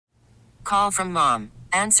Call from mom.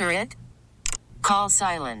 Answer it. Call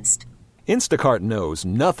silenced. Instacart knows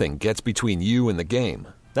nothing gets between you and the game.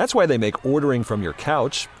 That's why they make ordering from your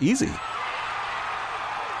couch easy.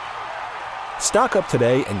 Stock up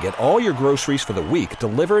today and get all your groceries for the week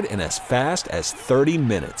delivered in as fast as 30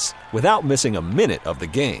 minutes without missing a minute of the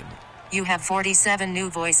game. You have 47 new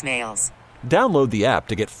voicemails. Download the app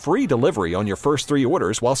to get free delivery on your first 3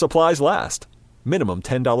 orders while supplies last. Minimum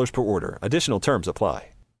 $10 per order. Additional terms apply.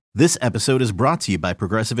 This episode is brought to you by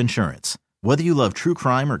Progressive Insurance. Whether you love true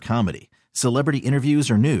crime or comedy, celebrity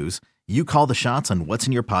interviews or news, you call the shots on what's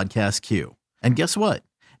in your podcast queue. And guess what?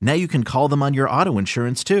 Now you can call them on your auto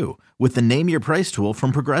insurance too with the Name Your Price tool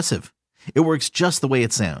from Progressive. It works just the way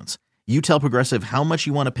it sounds. You tell Progressive how much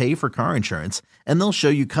you want to pay for car insurance, and they'll show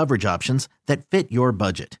you coverage options that fit your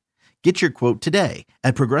budget. Get your quote today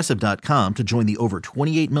at Progressive.com to join the over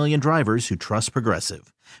 28 million drivers who trust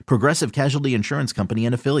Progressive. Progressive Casualty Insurance Company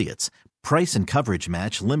and Affiliates. Price and coverage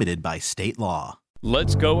match limited by state law.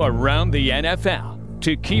 Let's go around the NFL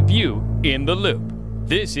to keep you in the loop.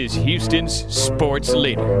 This is Houston's sports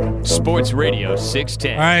leader, Sports Radio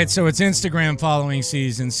 610. All right, so it's Instagram following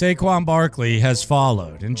season. Saquon Barkley has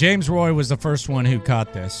followed, and James Roy was the first one who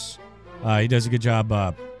caught this. He does a good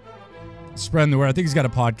job spreading the word. I think he's got a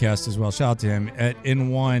podcast as well. Shout out to him at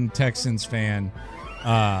N1 Texans fan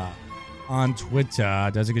on Twitter.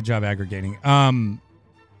 Does a good job aggregating.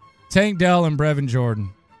 Tank Dell and Brevin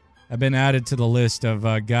Jordan have been added to the list of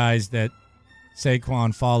guys that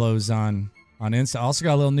Saquon follows on Insta. Also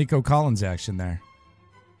got a little Nico Collins action there.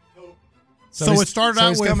 So it started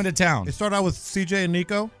out with coming to town. It started out with CJ and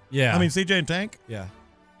Nico. Yeah, I mean CJ and Tank. Yeah,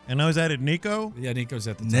 and now he's added Nico. Yeah, Nico's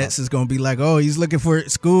at the top. Nets is gonna be like, oh, he's looking for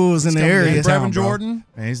schools in the area. Brevin Jordan.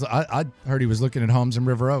 And I heard he was looking at homes in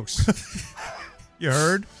River Oaks. You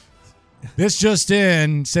heard? This just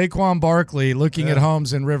in: Saquon Barkley looking at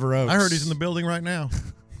homes in River Oaks. I heard he's in the building right now.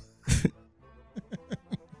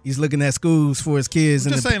 He's looking at schools for his kids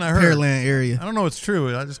in the Pearland area. I don't know if it's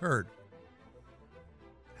true. I just heard.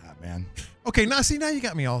 Ah, man. Okay, now you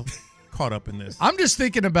got me all caught up in this. I'm just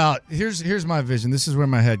thinking about here's my vision. This is where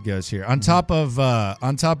my head goes here. On top of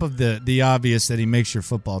the obvious that he makes your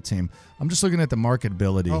football team, I'm just looking at the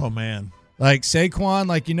marketability. Oh man. Like Saquon,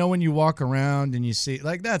 like when you walk around and you see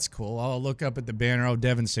like that's cool. I'll look up at the banner. Oh,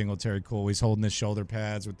 Devin Singletary, cool. He's holding his shoulder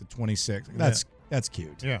pads with the 26. That's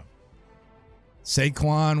cute. Yeah.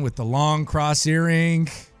 Saquon with the long cross earring.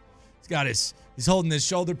 He's holding his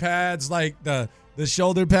shoulder pads like the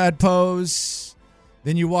shoulder pad pose.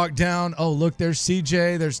 Then you walk down. Oh, look, there's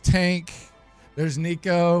CJ. There's Tank. There's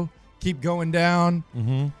Nico. Keep going down.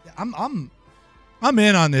 Mm-hmm. I'm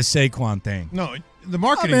in on this Saquon thing. No, the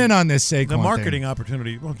marketing. I'm in on this Saquon. The marketing thing.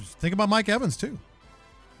 Opportunity. Well, just think about Mike Evans too.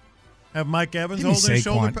 Have Mike Evans holding his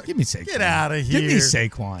shoulder pads. Give me Saquon. Get out of here. Give me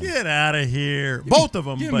Saquon. Get out of here. Both of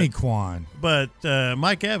them. Give me Quan. But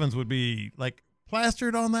Mike Evans would be like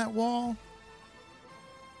plastered on that wall.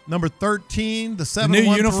 Number 13, the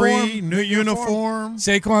 713, new uniform.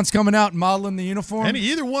 Saquon's coming out and modeling the uniform.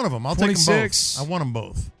 Either one of them. I'll 26. take them both. I want them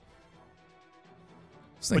both.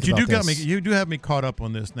 But you do have me caught up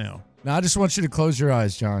on this now. No, I just want you to close your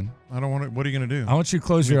eyes, John. I don't want to. What are you going to do? I want you to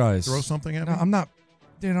close your eyes. Throw something at me? I'm not.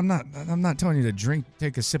 Dude, I'm not telling you to drink.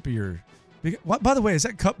 Take a sip of your. What? By the way, is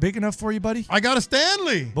that cup big enough for you, buddy? I got a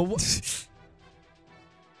Stanley. But what?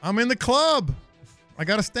 I'm in the club. I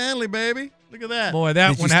got a Stanley, baby. Look at that. Boy,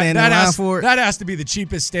 that has to be the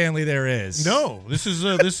cheapest Stanley there is. No, this is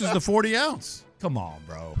the 40 ounce. Come on,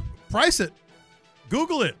 bro. Price it.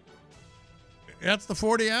 Google it. That's the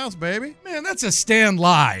 40 ounce, baby. Man, that's a Stan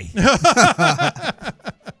lie.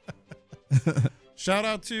 Shout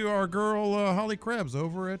out to our girl Holly Krebs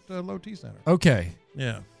over at Low T Center. Okay.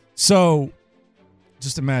 Yeah. So,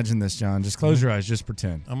 just imagine this, John. Just close your eyes. Just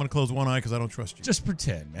pretend. I'm going to close one eye because I don't trust you. Just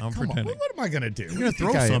pretend, man. I'm Come pretending. on. What am I going to do? You're going to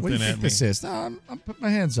throw something at me. This is? No, I'm putting my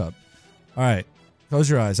hands up. All right. Close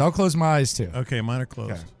your eyes. I'll close my eyes, too. Okay, mine are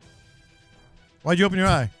closed. Okay. Why'd you open your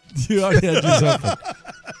eye? You already had yours open.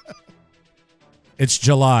 It's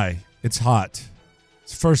July. It's hot.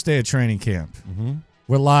 It's the first day of training camp. Mm-hmm.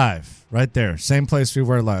 We're live right there. Same place we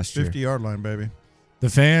were last year. 50-yard line, baby. The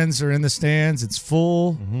fans are in the stands. It's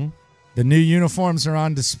full. Mm-hmm. The new uniforms are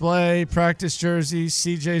on display. Practice jerseys.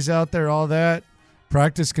 CJ's out there, all that.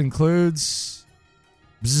 Practice concludes.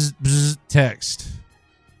 Bzz, bzz, text.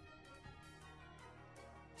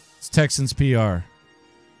 It's Texans PR.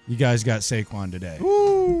 You guys got Saquon today.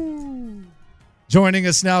 Ooh. Joining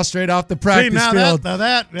us now straight off the practice field.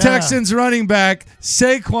 Yeah. Texans running back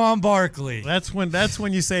Saquon Barkley. That's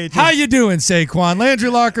when you say it. How you doing, Saquon? Landry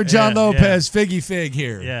Locker, John Lopez, Figgy Fig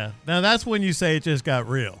here. Yeah. Now that's when you say it just got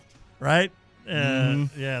real, right?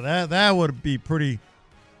 Yeah, that would be pretty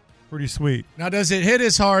sweet. Now, does it hit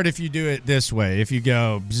as hard if you do it this way? If you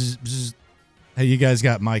go, bzz, bzz, hey, you guys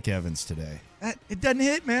got Mike Evans today. It doesn't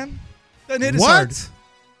hit, man. Doesn't hit as hard.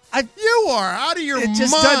 You are out of your mind. It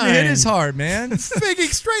just doesn't hit as hard, man.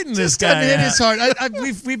 Figgy, straighten this guy. Doesn't hit out. as hard.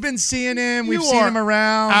 We've been seeing him. We've seen him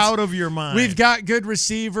around. Out of your mind. We've got good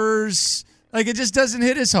receivers. Like, it just doesn't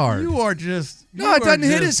hit as hard. You are just. No, it doesn't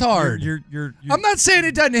hit as hard. I'm not saying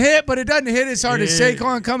it doesn't hit, but it doesn't hit as hard as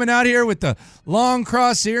Saquon coming out here with the long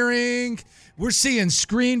cross earring. We're seeing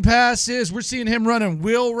screen passes. We're seeing him running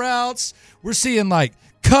wheel routes. We're seeing, like,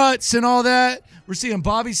 cuts and all that. We're seeing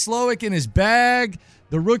Bobby Slowick in his bag.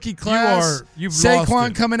 The rookie class. You've Saquon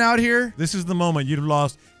lost it. coming out here. This is the moment you've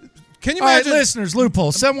lost. Can you All imagine? right, listeners,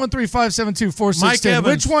 loophole 713-572-4610.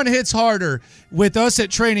 Which one hits harder with us at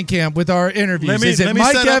training camp with our interviews? Is it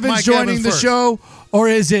Mike Evans joining the show, or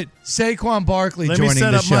is it Saquon Barkley joining the show?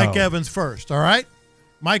 Let me set up Mike Evans first, all right?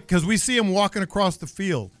 Mike, because we see him walking across the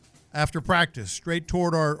field after practice, straight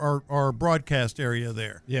toward our broadcast area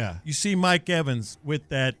there. Yeah. You see Mike Evans with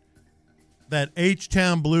that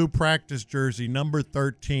H-Town blue practice jersey, number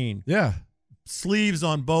 13. Yeah. Sleeves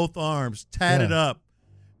on both arms, tatted up.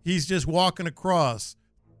 He's just walking across.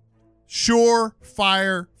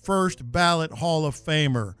 Surefire first ballot Hall of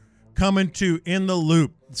Famer coming to In the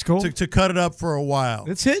Loop. It's cool. To cut it up for a while.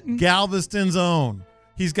 It's hitting. Galveston's own.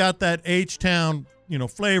 He's got that H-Town,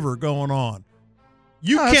 flavor going on.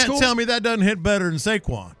 You can't tell me that doesn't hit better than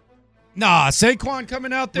Saquon. Nah, Saquon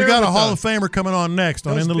coming out there. We got a Hall of Famer coming on next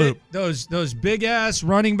on In the Loop. Those big ass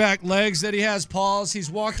running back legs that he has, Paul's. He's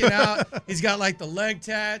walking out. He's got like the leg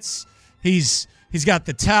tats. He's got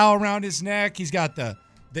the towel around his neck. He's got the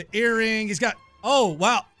earring. He's got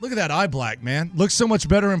wow, look at that eye black, man. Looks so much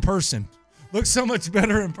better in person.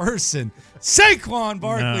 Saquon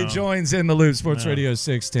Barkley joins In the Loop, Sports Radio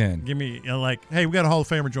 610. Give me hey, we got a Hall of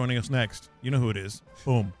Famer joining us next. You know who it is.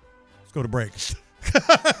 Boom. Let's go to break.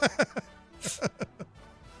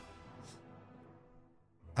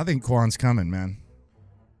 I think Quan's coming, man.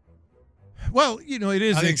 Well, it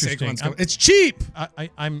is interesting. It's cheap.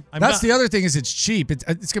 I'm That's the other thing is it's cheap. It's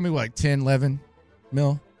going to be like 10, 11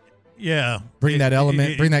 mil. Yeah. Bring that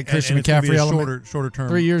element. Bring that Christian McCaffrey element. Shorter term.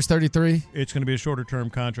 3 years, 33. It's going to be a shorter term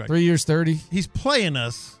contract. 3 years, 30. He's playing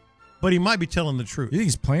us, but he might be telling the truth. You think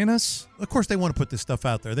he's playing us? Of course, they want to put this stuff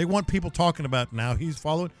out there. They want people talking about now he's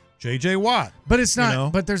following J.J. Watt. But it's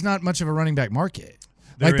not. But there's not much of a running back market.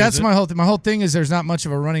 There that's isn't. my whole thing is there's not much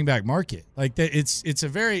of a running back market. Like it's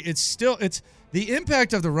the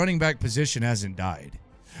impact of the running back position hasn't died.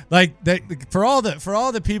 Like for all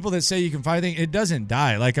the people that say you can find things, it doesn't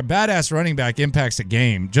die. Like a badass running back impacts a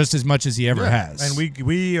game just as much as he ever has. And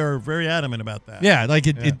we are very adamant about that. Yeah, like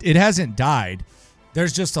it hasn't died.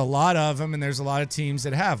 There's just a lot of them, and there's a lot of teams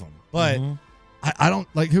that have them. But I don't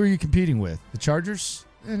like. Who are you competing with? The Chargers?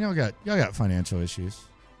 And y'all got financial issues.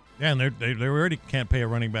 Yeah, and they already can't pay a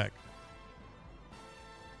running back.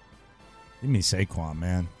 Give me Saquon,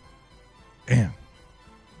 man. Damn.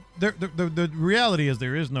 The reality is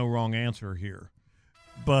there is no wrong answer here,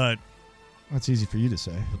 but that's easy for you to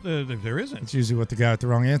say. There isn't. It's usually what the guy with the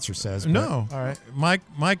wrong answer says. No. All right.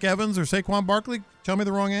 Mike Evans or Saquon Barkley, tell me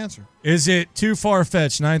the wrong answer. Is it too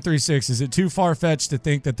far-fetched, 936, is it too far-fetched to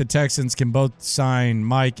think that the Texans can both sign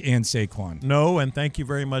Mike and Saquon? No, and thank you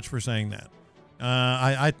very much for saying that.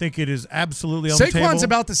 I think it is absolutely on the table. Saquon's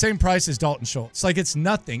about the same price as Dalton Schultz. Like, it's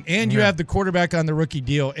nothing. And you have the quarterback on the rookie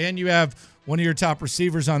deal, and you have one of your top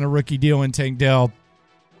receivers on a rookie deal in Tank Dell,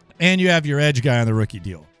 and you have your edge guy on the rookie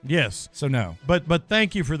deal. Yes. So, no. But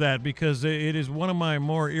thank you for that, because it is one of my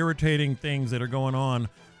more irritating things that are going on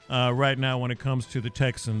right now when it comes to the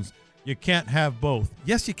Texans. You can't have both.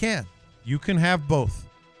 Yes, you can. You can have both.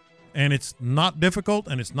 And it's not difficult,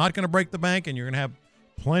 and it's not going to break the bank, and you're going to have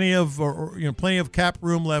plenty of cap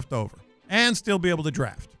room left over, and still be able to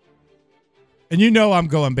draft. And I'm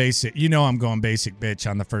going basic. I'm going basic, bitch,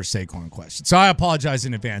 on the first Saquon question. So I apologize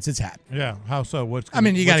in advance. It's happening. Yeah. How so?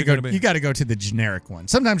 You got to go. You got to go to the generic one.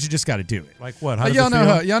 Sometimes you just got to do it. Like what? Y'all know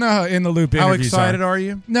how in the loop interviews are. How excited are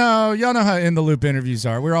you? No, y'all know how in the loop interviews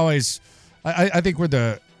are. We're always. I think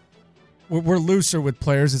we're looser with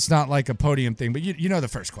players. It's not like a podium thing. But you know the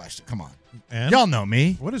first question. Come on. And? Y'all know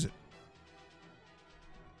me. What is it?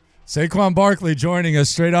 Saquon Barkley joining us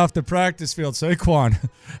straight off the practice field. Saquon,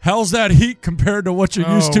 how's that heat compared to what you're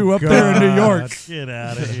used to up there in New York? Get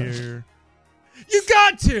out of here. You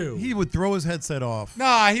got to. He would throw his headset off.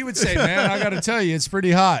 Nah, he would say, man, I got to tell you, it's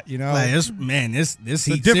pretty hot, Like, this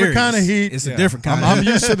heat a different kind of heat. It's a different kind of heat. I'm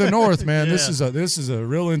used to the north, man. Yeah. This is a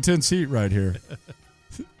real intense heat right here.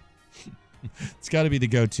 It's got to be the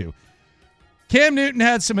go-to. Cam Newton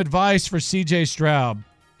had some advice for C.J. Stroud.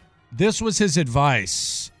 This was his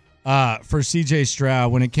advice for C.J.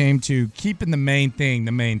 Stroud when it came to keeping the main thing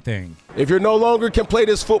the main thing. If you no longer can play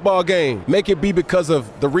this football game, make it be because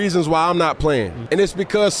of the reasons why I'm not playing. And it's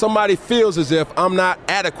because somebody feels as if I'm not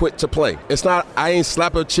adequate to play. It's not I ain't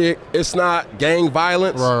slap a chick. It's not gang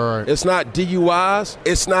violence. Right. It's not DUIs.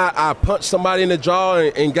 It's not I punched somebody in the jaw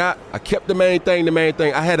and I kept the main thing the main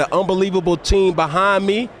thing. I had an unbelievable team behind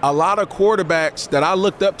me. A lot of quarterbacks that I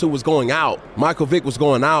looked up to was going out. Michael Vick was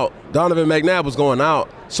going out. Donovan McNabb was going out.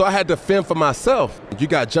 So I had to fend for myself. You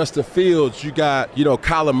got Justin Fields. You got,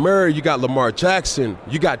 Kyler Murray. You got Lamar Jackson.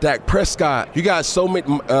 You got Dak Prescott. You got so many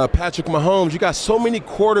Patrick Mahomes. You got so many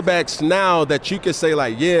quarterbacks now that you can say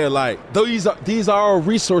these are all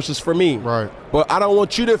resources for me. Right. But I don't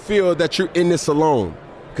want you to feel that you're in this alone,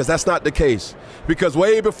 because that's not the case. Because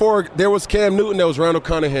way before there was Cam Newton, there was Randall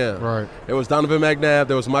Cunningham. Right. There was Donovan McNabb.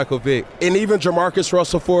 There was Michael Vick. And even Jamarcus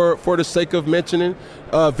Russell for the sake of mentioning,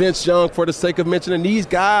 Vince Young for the sake of mentioning. These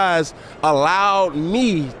guys allowed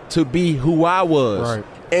me to be who I was. Right.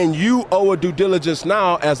 And you owe a due diligence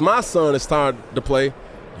now, as my son is starting to play,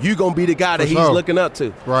 you're going to be the guy that he's looking up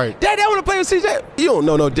to. Right. Daddy, I want to play with CJ. You don't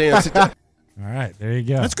know no damn CJ. All right, there you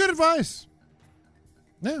go. That's good advice.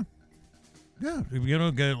 Yeah. Yeah,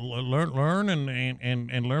 learn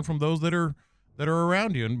and learn from those that are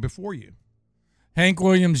around you and before you. Hank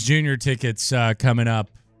Williams Jr. tickets coming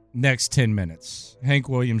up next 10 minutes. Hank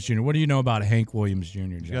Williams Jr. What do you know about Hank Williams Jr.,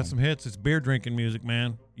 John? You got some hits. It's beer drinking music,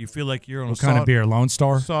 man. You feel like you're on what kind of beer? Lone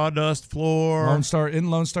Star? Sawdust floor. Lone Star.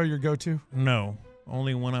 Isn't Lone Star your go-to? No,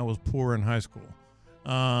 only when I was poor in high school.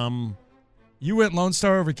 You went Lone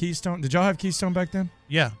Star over Keystone? Did y'all have Keystone back then?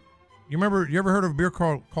 Yeah. You ever heard of a beer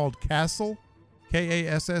called Castle?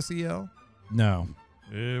 Kassel? No.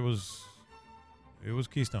 It was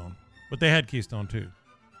Keystone. But they had Keystone too.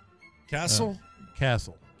 Castle?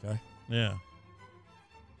 Castle. Okay. Yeah.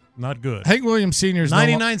 Not good. Hank Williams Sr. is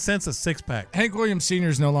 99 cents a six-pack. Hank Williams Sr.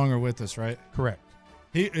 is no longer with us, right? Correct.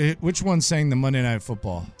 Which one sang the Monday Night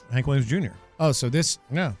Football? Hank Williams Jr. Oh, so this?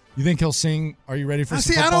 Yeah. You think he'll sing Are You Ready for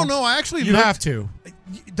Some Football? I don't know. I actually You have to.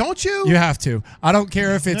 Don't you? You have to. I don't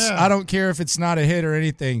care if it's not a hit or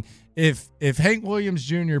anything. If Hank Williams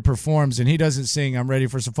Jr. performs and he doesn't sing I'm Ready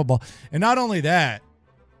for Some Football. And not only that,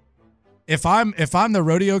 if I'm the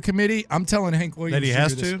rodeo committee, I'm telling Hank Williams that he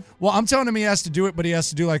has to. Well, I'm telling him he has to do it, but he has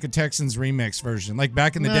to do like a Texans remix version, like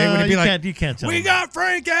back in the day when he'd be like, "You can't tell we him. got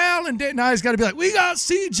Frank Allen." Now he's got to be like, "We got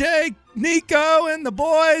CJ, Nico, and the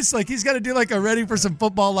boys." Like he's got to do like a Ready for Some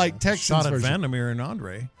Football like Texans shot at version. Vandermeer and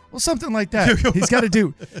Andre. Well, something like that. He's got to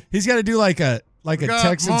do like a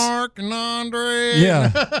Texans. Mark and Andre.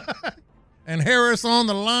 Yeah. And Harris on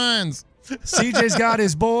the lines. CJ's got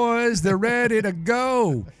his boys. They're ready to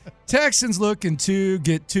go. Texans looking to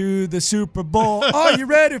get to the Super Bowl. Are you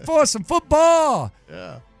ready for some football?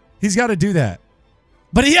 Yeah. He's got to do that.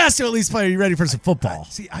 But he has to at least play, Are you ready for some football?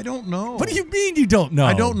 I don't know. What do you mean you don't know?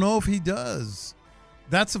 I don't know if he does.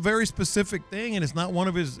 That's a very specific thing, and it's not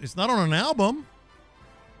it's not on an album.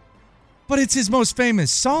 But it's his most famous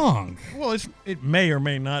song. Well, it may or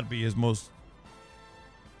may not be his most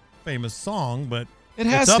famous song, but it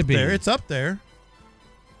has to be. It's up there.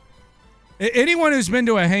 Anyone who's been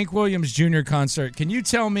to a Hank Williams Jr. concert, can you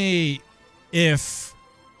tell me if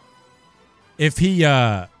he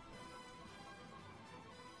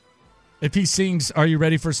sings Are You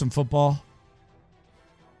Ready for Some Football?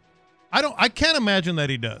 I can't imagine that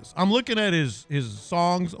he does. I'm looking at his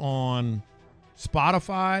songs on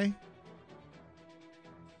Spotify,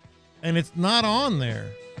 and it's not on there.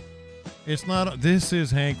 It's not. This is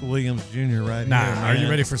Hank Williams Jr. right here. Are you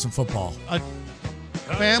ready for some football?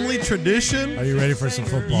 A family tradition. Are you ready for some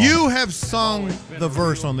football? You have sung the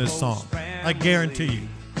verse on this song. I guarantee you.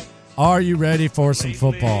 Are you ready for some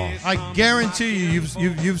football? I guarantee you.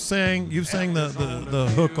 You've sang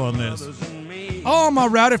the hook on this. All my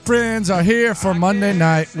rowdy friends are here for Monday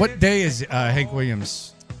night. What day is Hank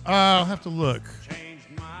Williams? I'll have to look.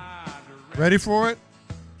 Ready for it?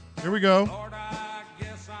 Here we go.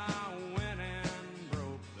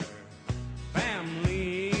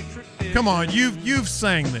 Come on, you've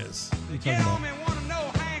sang this. What are you talking about?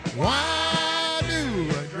 Why do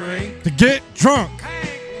I drink? To get drunk.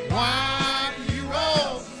 Why do you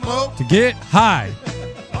roll smoke? To get high.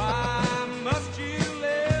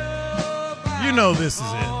 You know this is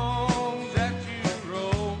it.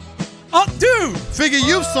 Oh, dude. Figgy,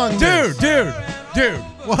 you've sung this. Dude.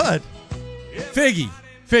 What? Figgy.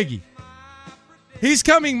 He's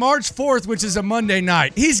coming March 4th, which is a Monday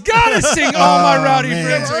night. He's got to sing All My Rowdy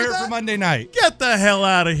Friends Are Here for Monday night. Get the hell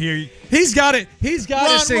out of here. He's got it. He's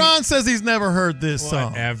got to sing. Ron says he's never heard this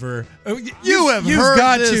song. Whatever. You've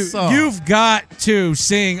heard this song. You've got to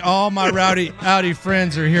sing All My Rowdy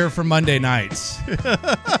Friends Are Here for Monday nights.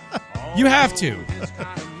 You have to.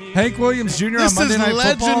 Hank Williams Jr. on Monday Night Football.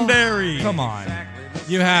 This is legendary. Come on.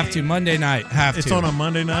 You have to. Monday night. It's on a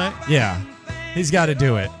Monday night? Yeah. He's got to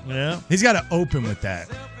do it. Yeah. He's got to open with that.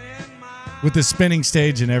 With the spinning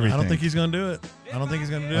stage and everything. I don't think he's going to do it.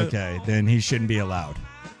 Okay, then he shouldn't be allowed.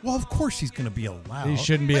 Well, of course he's going to be allowed. He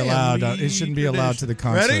shouldn't be allowed. He shouldn't be allowed to the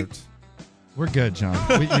concert. Ready? We're good,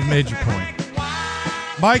 John. You've made your point.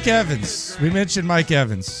 Mike Evans. We mentioned Mike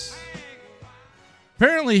Evans.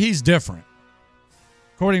 Apparently he's different.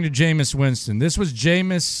 According to Jameis Winston. This was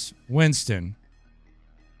Jameis Winston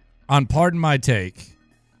on Pardon My Take,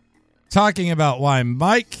 talking about why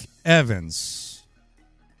Mike Evans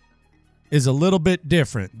is a little bit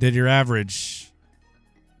different than your average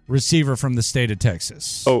receiver from the state of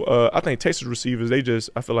Texas. I think Texas receivers,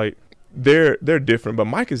 I feel like they're different, but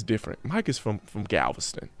Mike is different. Mike is from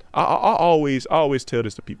Galveston. I always tell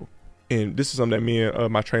this to people, and this is something that me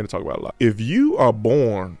and my trainer talk about a lot. If you are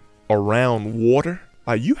born around water,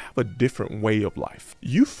 like, you have a different way of life.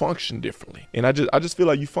 You function differently. And I just feel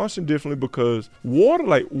like you function differently because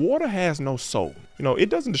water has no soul. You know, it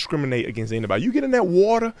doesn't discriminate against anybody. You get in that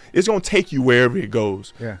water, it's going to take you wherever it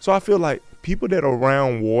goes. Yeah. So I feel like people that are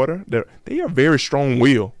around water, they are very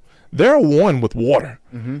strong-willed. They're one with water.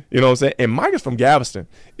 Mm-hmm. You know what I'm saying? And Mike is from Galveston.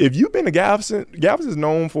 If you've been to Galveston is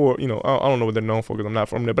known for, I don't know what they're known for because I'm not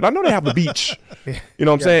from there, but I know they have a beach. You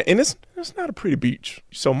know what I'm saying? And it's not a pretty beach.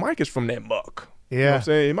 So Mike is from that muck. Yeah. You know what I'm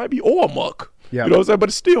saying? It might be oil muck. Yeah. You know what I'm saying? But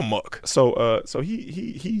it's still muck. So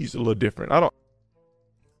he's a little different. I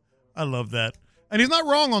love that. And he's not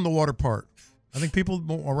wrong on the water part. I think people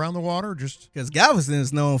around the water just... Because Galveston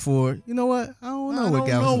is known for, you know what? I don't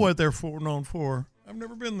know what they're known for. I've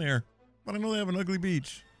never been there. But I know they have an ugly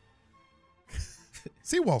beach.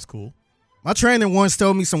 Seawall's cool. My trainer once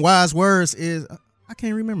told me some wise words I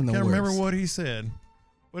can't remember no words. I can't remember what he said.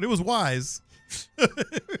 But it was wise.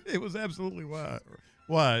 It was absolutely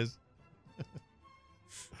wise.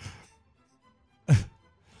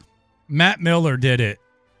 Matt Miller did it.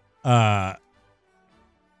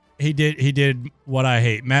 He did what I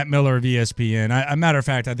hate. Matt Miller of ESPN. A matter of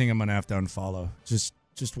fact, I think I'm gonna have to unfollow.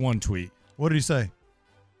 Just one tweet. What did he say?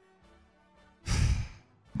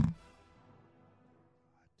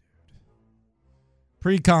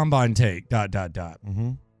 Pre-combine take. ...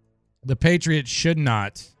 Mm-hmm. The Patriots should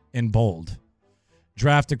not, in bold,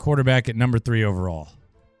 draft a quarterback at number 3 overall.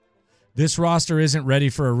 This roster isn't ready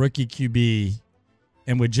for a rookie QB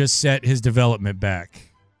and would just set his development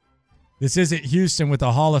back. This isn't Houston with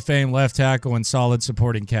a Hall of Fame left tackle and solid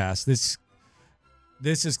supporting cast. This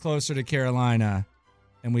is closer to Carolina,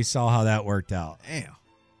 and we saw how that worked out.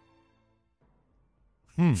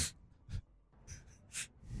 Damn.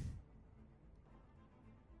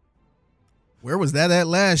 Where was that at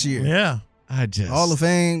last year? Yeah. Hall of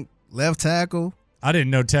Fame, left tackle. I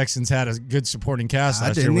didn't know Texans had a good supporting cast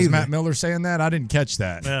last year. Was Matt Miller saying that? I didn't catch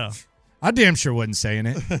that. Yeah. I damn sure wasn't saying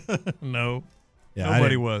it. No. Yeah,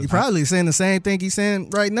 nobody was. He probably saying the same thing he's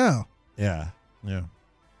saying right now. Yeah. Yeah.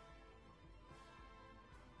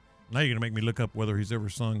 Now you're going to make me look up whether he's ever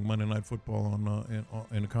sung Monday Night Football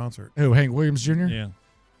in a concert. Who, Hank Williams Jr.? Yeah.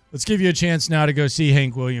 Let's give you a chance now to go see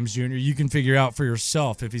Hank Williams Jr. You can figure out for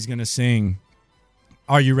yourself if he's going to sing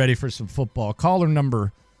Are You Ready for Some Football? Caller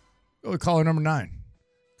number 9. Caller number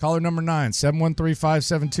 9,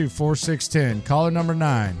 713-572-4610. Caller number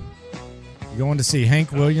 9. You're going to see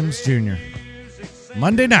Hank Williams Jr.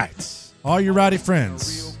 Monday nights. All your rowdy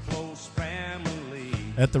friends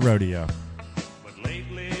at the rodeo.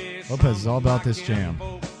 Lopez is all about this jam.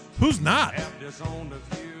 Who's not? No,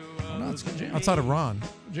 it's a good jam. Outside of Ron.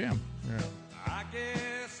 Jam. Yeah.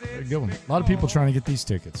 Very good one. A lot of people trying to get these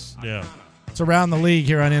tickets. Yeah. It's Around the League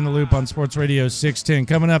here on In the Loop on Sports Radio 610.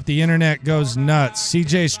 Coming up, the internet goes nuts.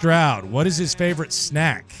 CJ Stroud, what is his favorite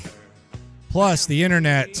snack? Plus, the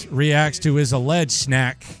internet reacts to his alleged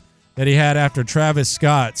snack that he had after Travis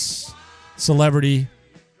Scott's celebrity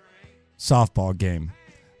softball game.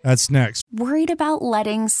 That's next. Worried about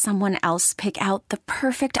letting someone else pick out the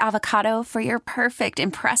perfect avocado for your perfect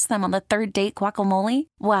impress them on the third date guacamole?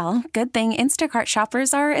 Well, good thing Instacart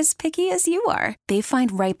shoppers are as picky as you are. They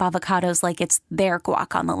find ripe avocados like it's their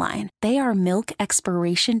guac on the line. They are milk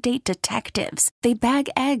expiration date detectives. They bag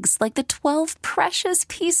eggs like the 12 precious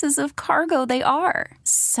pieces of cargo they are.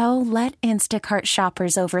 So let Instacart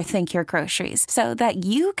shoppers overthink your groceries so that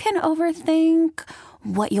you can overthink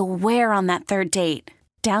what you'll wear on that third date.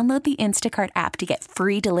 Download the Instacart app to get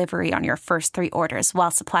free delivery on your first 3 orders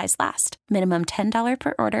while supplies last. Minimum $10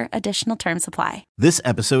 per order. Additional terms apply. This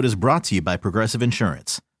episode is brought to you by Progressive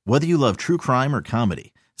Insurance. Whether you love true crime or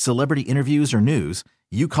comedy, celebrity interviews or news,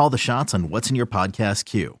 you call the shots on what's in your podcast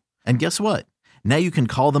queue. And guess what? Now you can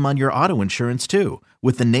call them on your auto insurance too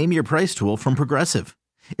with the Name Your Price tool from Progressive.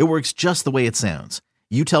 It works just the way it sounds.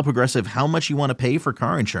 You tell Progressive how much you want to pay for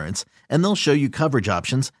car insurance, and they'll show you coverage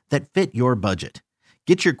options that fit your budget.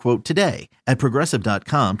 Get your quote today at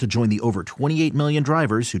Progressive.com to join the over 28 million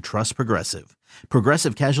drivers who trust Progressive.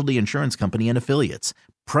 Progressive Casualty Insurance Company and Affiliates.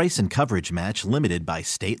 Price and coverage match limited by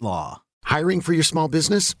state law. Hiring for your small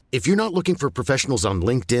business? If you're not looking for professionals on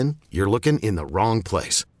LinkedIn, you're looking in the wrong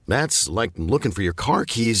place. That's like looking for your car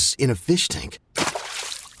keys in a fish tank.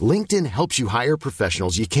 LinkedIn helps you hire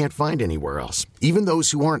professionals you can't find anywhere else, even those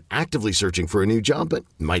who aren't actively searching for a new job but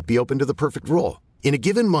might be open to the perfect role. In a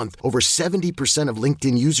given month, over 70% of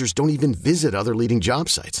LinkedIn users don't even visit other leading job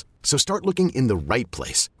sites. So start looking in the right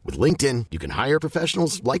place. With LinkedIn, you can hire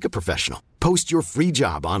professionals like a professional. Post your free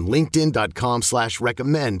job on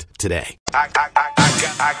linkedin.com/recommend today. I got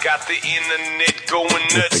the internet going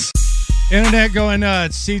nuts. Internet going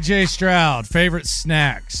nuts. CJ Stroud, favorite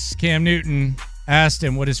snacks. Cam Newton asked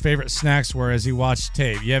him what his favorite snacks were as he watched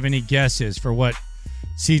tape. You have any guesses for what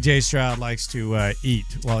CJ Stroud likes to eat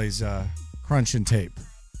while he's crunching tape?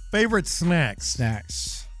 Favorite snacks?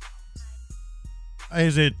 Snacks.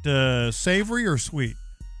 Is it savory or sweet?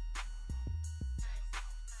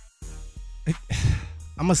 I'm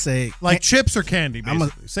going to say... Like chips or candy,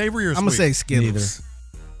 basically. Savory or sweet? I'm going to say Skittles.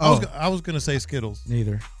 Neither. I was going to say Skittles.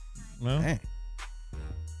 Neither. No? Dang.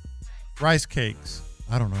 Rice cakes.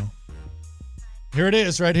 I don't know. Here it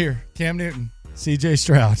is right here. Cam Newton, CJ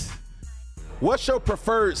Stroud. What's your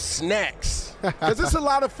preferred snacks? Because it's a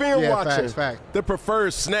lot of film watching. Fact. The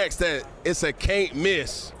preferred snacks that it's a can't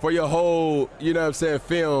miss for your whole, you know what I'm saying,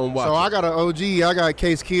 film watching. So I got an OG. I got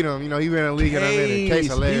Case Keenum. You know, he been in the league in a minute. Case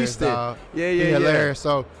hilarious, dog. Yeah. Hilarious.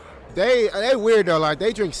 So they weird, though. Like,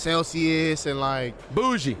 they drink Celsius and, like.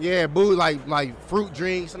 Bougie. Yeah, like fruit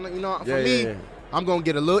drinks. And, you know, for me, I'm going to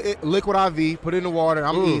get a little liquid IV, put it in the water.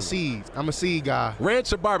 I'm eating seeds. I'm a seed guy.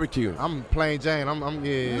 Ranch or barbecue? I'm plain Jane. I'm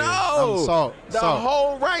salt. The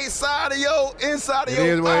whole right side of your inside of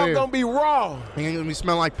your mouth gonna be raw. It ain't gonna be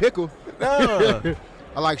smell like pickle. I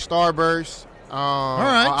like Starburst. All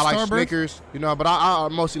right, I like Starburst. Snickers. You know, but I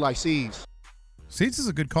mostly like seeds. Seeds is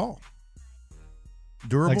a good call.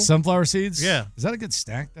 Durable. Like sunflower seeds? Yeah. Is that a good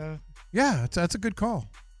snack, though? Yeah, that's a good call.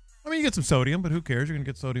 I mean, you get some sodium, but who cares? You're going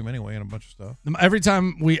to get sodium anyway and a bunch of stuff. Every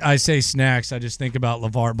time I say snacks, I just think about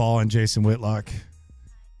LeVar Ball and Jason Whitlock.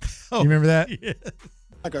 You remember that? Yeah.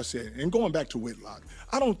 Like I said, and going back to Whitlock,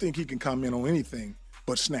 I don't think he can comment on anything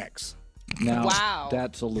but snacks. Now,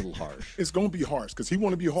 that's a little harsh. It's going to be harsh because he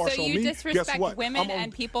want to be harsh on me. So you disrespect women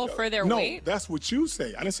and people for their weight? No, that's what you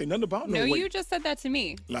say. I didn't say nothing about no weight. No, you just said that to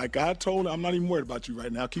me. Like I told him, I'm not even worried about you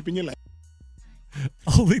right now. Keeping your lane.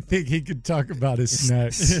 Only thing he could talk about is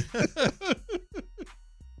snacks.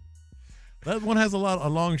 That one has a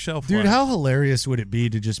long shelf life. Dude, how hilarious would it be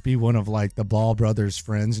to just be one of like the Ball brothers'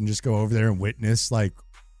 friends and just go over there and witness like?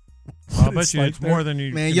 I bet you it's more than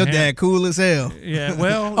you. Man, your dad cool as hell. Yeah,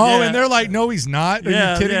 well. And they're like, no, he's not. Are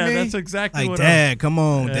you kidding me? That's exactly like, what. Dad, come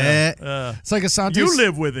on, Dad. It's like Asante. You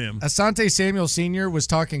live with him. Asante Samuel Sr. was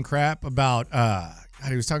talking crap about.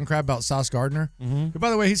 He was talking crap about Sauce Gardner. Mm-hmm. Who, by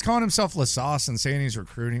the way, he's calling himself La Sauce and saying he's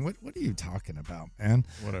recruiting. What are you talking about, man?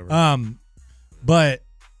 Whatever. But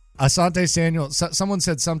Asante Samuel, someone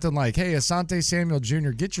said something like, "Hey, Asante Samuel Jr.,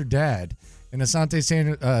 get your dad." And Asante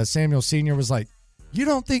Samuel Sr. was like, "You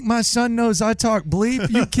don't think my son knows I talk bleep?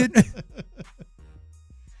 You kidding?"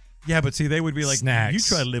 Yeah, but see, they would be like, Snacks. You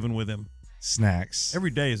try living with him. Snacks. Every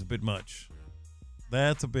day is a bit much.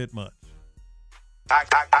 That's a bit much. I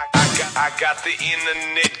got the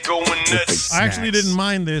internet going nuts. I actually didn't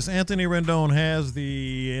mind this. Anthony Rendon has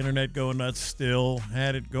the internet going nuts still.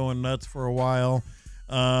 Had it going nuts for a while.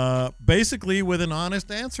 Basically, with an honest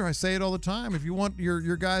answer. I say it all the time. If you want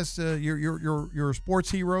your guys, your sports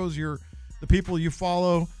heroes, the people you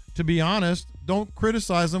follow to be honest, don't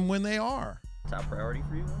criticize them when they are. Top priority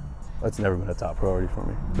for you? That's never been a top priority for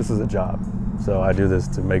me. This is a job, so I do this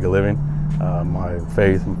to make a living. My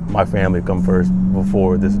faith, my family come first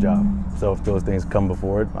before this job. So if those things come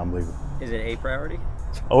before it, I'm leaving. Is it a priority?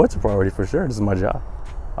 Oh, it's a priority for sure. This is my job.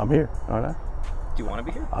 I'm here, aren't I? Do you want to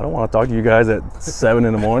be here? I don't want to talk to you guys at 7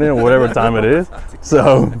 in the morning or whatever time it is.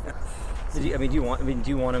 So. Do you want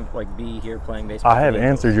to like be here playing baseball? I have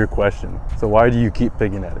answered your question. So why do you keep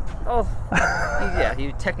picking at it? Oh, yeah,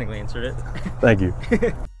 you technically answered it. Thank you.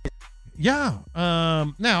 Yeah.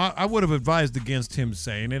 Now, I would have advised against him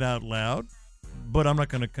saying it out loud, but I'm not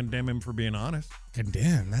going to condemn him for being honest.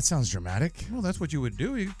 Condemn? That sounds dramatic. Well, that's what you would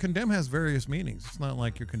do. Condemn has various meanings. It's not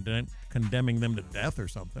like you're condemning them to death or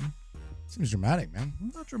something. Seems dramatic, man.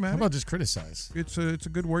 Not dramatic. How about just criticize? It's a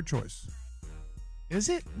good word choice. Is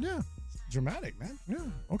it? Yeah. Dramatic, man. Yeah.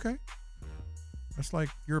 Okay. That's like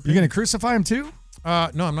your You're opinion. going to crucify him too? No,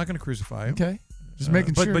 I'm not going to crucify him. Okay. Just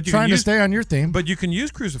making sure. But Trying to stay on your theme. But you can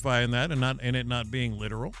use crucify in that and it not being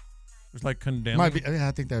literal. It's like condemning. Might be. Yeah,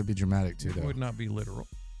 I think that would be dramatic too, though. It would not be literal.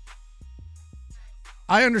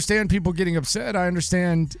 I understand people getting upset. I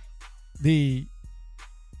understand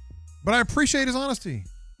But I appreciate his honesty.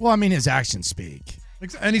 Well, I mean, his actions speak.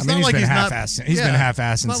 And he's not like he's not half-assing. He's been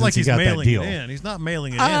half-assing since like he got that deal. It in. He's not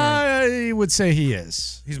mailing it in. I would say he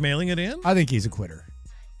is. He's mailing it in? I think he's a quitter.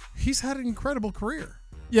 He's had an incredible career.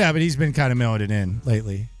 Yeah, but he's been kind of mailing it in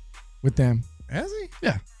lately with them. Has he?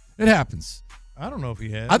 Yeah, it happens. I don't know if he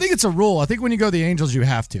has. I think it's a rule. I think when you go to the Angels, you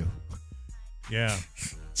have to. Yeah.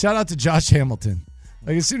 Shout out to Josh Hamilton.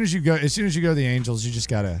 Like as soon as you go to the Angels, you just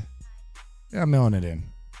gotta, mailing it in.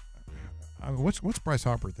 What's Bryce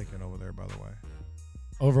Harper thinking over there, by the way?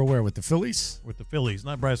 Over where, with the Phillies? With the Phillies,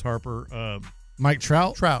 not Bryce Harper. Mike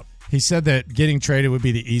Trout? Trout. He said that getting traded would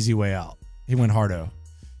be the easy way out. He went hardo.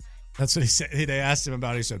 That's what he said. They asked him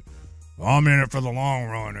about it. He said, well, I'm in it for the long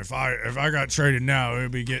run. If I got traded now, it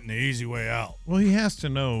would be getting the easy way out. Well, he has to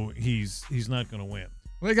know he's not going to win.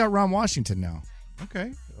 Well, they got Ron Washington now.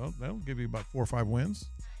 Okay. Well, that'll give you about 4 or 5 wins.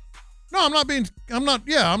 No, I'm not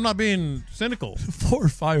being cynical. 4 or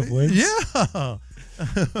 5 wins? Yeah.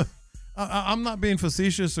 I'm not being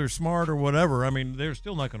facetious or smart or whatever. I mean, they're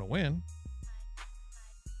still not going to win.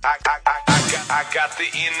 I got the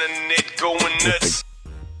internet going nuts.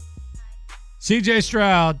 CJ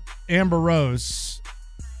Stroud, Amber Rose.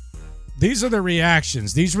 These are the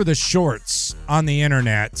reactions. These were the shorts on the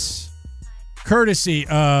internet. Courtesy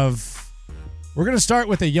of, we're going to start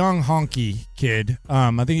with a young honky kid.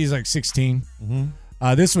 I think he's like 16.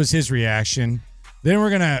 Mm-hmm. This was his reaction. Then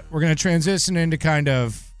we're gonna transition into kind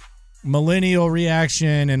of millennial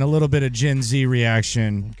reaction and a little bit of Gen Z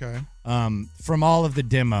reaction. Okay. From all of the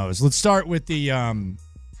demos. Let's start with the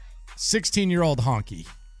 16-year-old honky.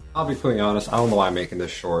 I'll be completely honest. I don't know why I'm making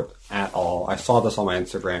this short at all. I saw this on my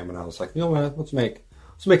Instagram and I was like, you know what? Let's make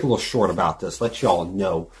a little short about this. Let y'all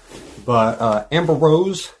know. But Amber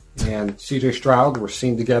Rose and CJ Stroud were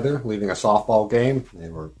seen together leaving a softball game. They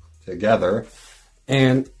were together.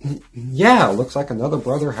 And yeah, it looks like another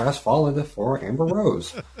brother has fallen for Amber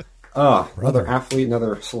Rose. Another athlete,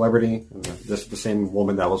 another celebrity. This is the same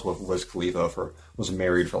woman that was with Wiz Khalifa was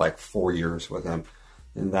married for like 4 years with him.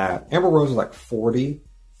 And that Amber Rose is like 40.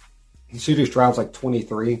 CJ Stroud's like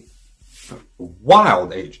 23.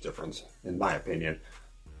 Wild age difference, in my opinion.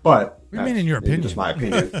 But what do you mean in your opinion? Just my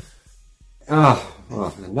opinion.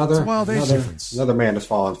 Another wild age difference. Another man has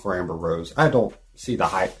fallen for Amber Rose. I don't see the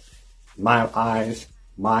hype. My eyes,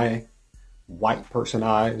 my white person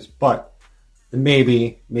eyes, but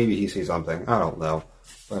maybe he sees something. I don't know.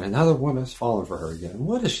 But another woman has fallen for her again.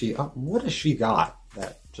 What has she got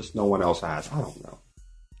that just no one else has? I don't know.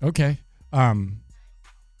 Okay. How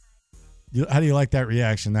do you like that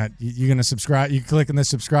reaction? That you gonna subscribe? You clicking the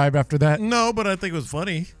subscribe after that? No, but I think it was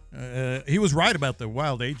funny. He was right about the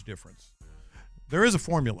wild age difference. There is a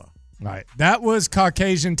formula. Right. That was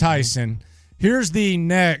Caucasian Tyson. Here's the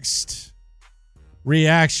next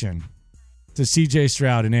reaction to CJ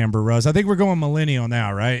Stroud and Amber Rose. I think we're going millennial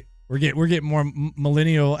now, right? We're getting more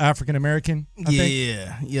millennial African American.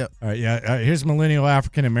 Yeah. Yep. All right. Yeah. All right, here's millennial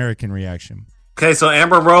African American reaction. Okay, so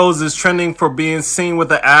Amber Rose is trending for being seen with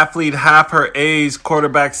the athlete half her age,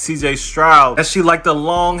 quarterback CJ Stroud. And she liked the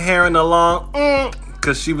long hair and the long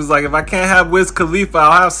because she was like, if I can't have Wiz Khalifa,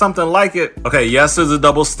 I'll have something like it. Okay, yes, there's a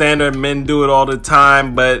double standard. Men do it all the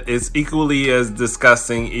time, but it's equally as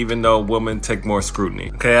disgusting, even though women take more scrutiny.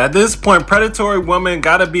 Okay, at this point, predatory women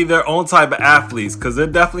gotta be their own type of athletes because they're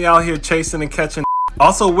definitely out here chasing and catching.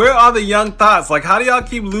 Also, where are the young thoughts? Like, how do y'all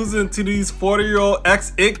keep losing to these 40-year-old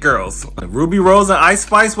ex-it girls? Ruby Rose and Ice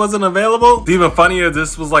Spice wasn't available? It's even funnier,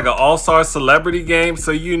 this was like an all-star celebrity game,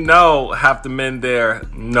 so you know half the men there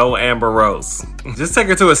know Amber Rose. Just take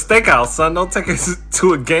her to a steakhouse, son. Don't take her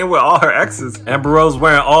to a game with all her exes. Amber Rose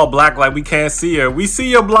wearing all black like we can't see her. We see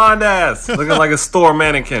your blonde ass. Looking like a store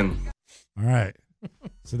mannequin. All right.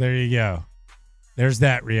 So there you go. There's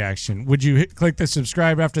that reaction. Would you click the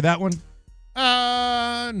subscribe after that one?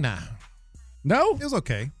 Nah. No? It was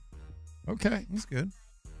okay. Okay. It's good.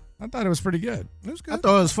 I thought it was pretty good. It was good. I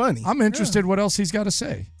thought it was funny. I'm interested what else he's got to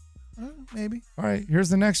say. Maybe. All right, here's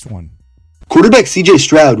the next one. Quarterback CJ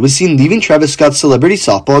Stroud was seen leaving Travis Scott's celebrity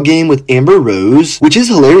softball game with Amber Rose, which is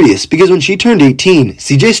hilarious because when she turned 18,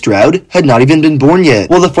 CJ Stroud had not even been born yet.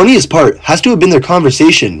 Well, the funniest part has to have been their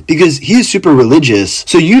conversation because he is super religious,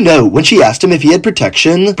 so when she asked him if he had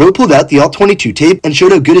protection, bro pulled out the All-22 tape and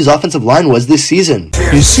showed how good his offensive line was this season.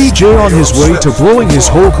 Is CJ on his way to blowing his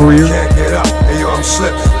whole career? Can't get up, hey yo, I'm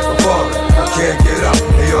slipping, I'm falling. I can't get up,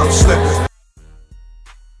 hey yo, I'm slipping.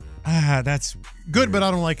 That's good, but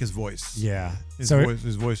I don't like his voice. Yeah. His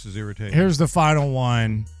voice is irritating. Here's the final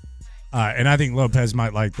one, and I think Lopez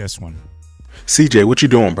might like this one. CJ, what you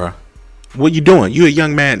doing, bro? What you doing? You a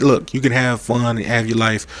young man. Look, you can have fun and have your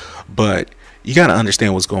life, but you got to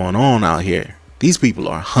understand what's going on out here. These people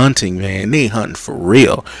are hunting, man. They ain't hunting for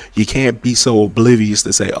real. You can't be so oblivious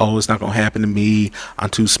to say, oh, it's not going to happen to me. I'm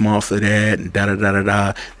too small for that, and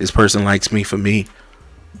da-da-da-da-da. This person likes me for me.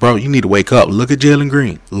 Bro, you need to wake up. Look at Jalen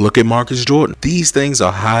Green. Look at Marcus Jordan. These things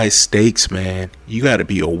are high stakes, man. You got to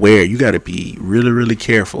be aware. You got to be really, really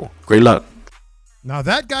careful. Great luck. Now,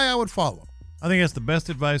 that guy I would follow. I think that's the best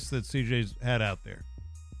advice that CJ's had out there.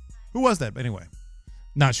 Who was that, anyway?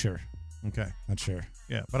 Not sure. Okay. Not sure.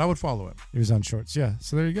 Yeah, but I would follow him. He was on shorts. Yeah,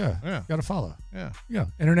 so there you go. Yeah. Got to follow. Yeah. Yeah.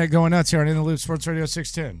 Internet going nuts here on In the Loop Sports Radio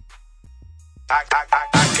 610. I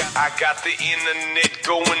got the internet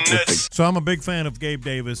going nuts. So I'm a big fan of Gabe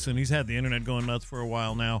Davis, and he's had the internet going nuts for a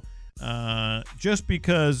while now. Just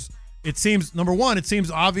because it seems, number one, it seems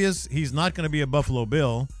obvious he's not going to be a Buffalo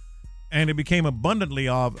Bill, and it became abundantly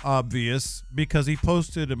obvious because he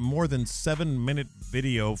posted a more than 7-minute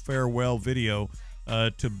farewell video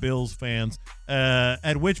to Bills fans,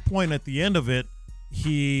 at which point at the end of it,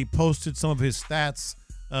 he posted some of his stats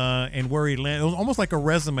and where he landed. It was almost like a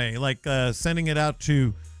resume, like sending it out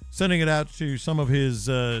to some of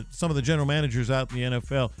the general managers out in the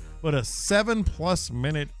NFL. But a 7+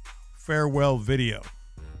 minute farewell video.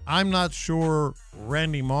 I'm not sure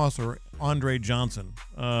Randy Moss or Andre Johnson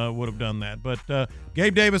would have done that. But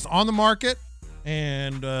Gabe Davis on the market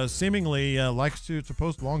and seemingly likes to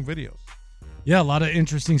post long videos. Yeah, a lot of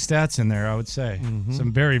interesting stats in there, I would say. Mm-hmm.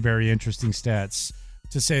 Some very, very interesting stats,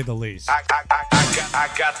 to say the least. I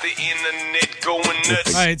got the internet going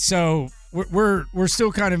nuts. All right, so we're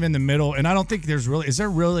still kind of in the middle, and I don't think is there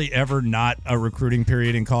really ever not a recruiting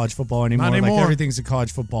period in college football anymore? Not anymore. Like everything's a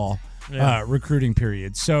college football recruiting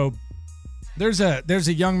period. So there's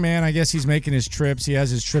a young man, I guess he's making his trips. He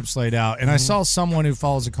has his trips laid out, and I saw someone who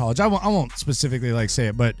follows a college. I won't specifically say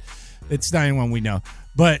it, but it's not anyone we know.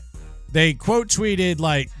 But they quote tweeted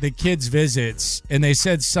like the kid's visits, and they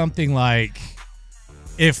said something like,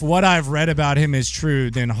 if what I've read about him is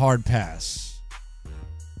true, then hard pass.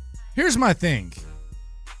 Here's my thing.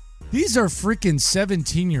 These are freaking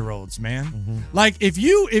 17-year-olds, man. Mm-hmm. Like, if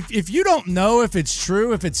you don't know if it's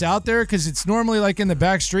true, if it's out there, because it's normally like in the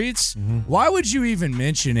back streets, why would you even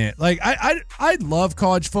mention it? Like, I love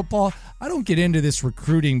college football. I don't get into this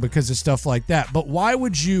recruiting because of stuff like that. But why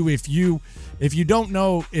would you, if you don't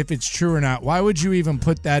know if it's true or not, why would you even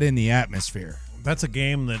put that in the atmosphere? That's a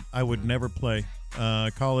game that I would never play.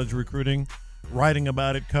 College recruiting, writing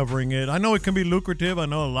about it, covering it. I know it can be lucrative. I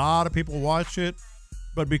know a lot of people watch it,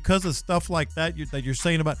 but because of stuff like that that you're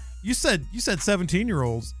saying about, you said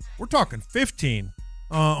 17-year-olds. We're talking 15,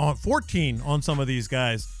 on 14 on some of these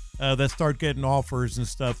guys that start getting offers and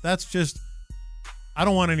stuff. That's just, I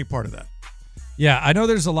don't want any part of that. Yeah, I know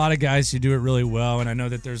there's a lot of guys who do it really well, and I know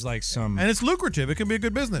that there's like some, and it's lucrative. It can be a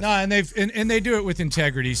good business. No, and they do it with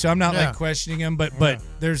integrity. So I'm not like questioning them, but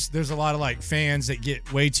there's a lot of like fans that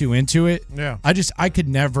get way too into it. Yeah, I could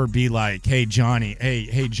never be like, hey Johnny,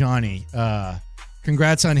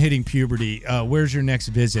 congrats on hitting puberty. Where's your next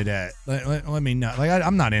visit at? Let me know. Like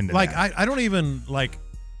I'm not into like that. I don't even like.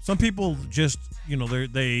 Some people just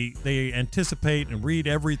they anticipate and read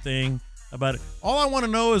everything about it. All I want to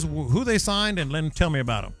know is who they signed and then tell me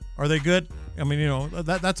about them. Are they good? I mean,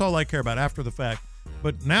 that's all I care about after the fact.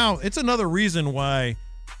 But now it's another reason why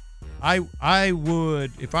I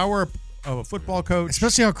would, if I were a football coach,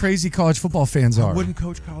 especially how crazy college football fans are. I wouldn't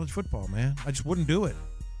coach college football, man. I just wouldn't do it.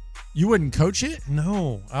 You wouldn't coach it?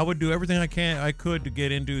 No, I would do everything I could to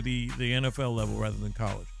get into the NFL level rather than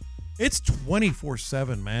college. It's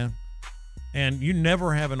 24/7, man, and you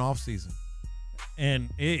never have an off season. And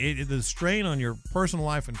the strain on your personal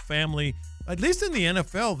life and family, at least in the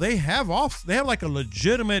NFL, they have like a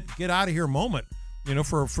legitimate get out of here moment,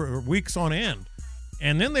 for weeks on end.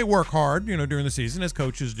 And then they work hard, during the season, as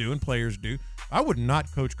coaches do and players do. I would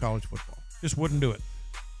not coach college football. Just wouldn't do it.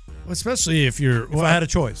 Well, especially if I had a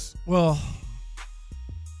choice. Well,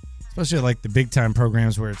 especially like the big time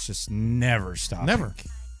programs where it's just never stopping. Never.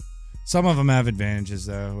 Some of them have advantages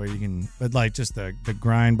though, where you can, but like just the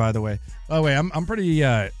grind. By the way, I'm pretty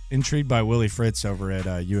intrigued by Willie Fritz over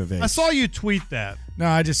at U of H. I saw you tweet that. No,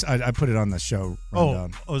 I put it on the show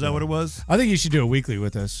rundown. Oh, is that what it was? I think you should do a weekly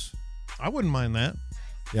with us. I wouldn't mind that.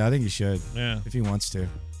 Yeah, I think you should. Yeah, if he wants to.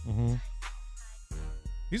 Mm-hmm.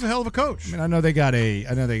 He's a hell of a coach. I mean, I know they got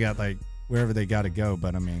like wherever they got to go,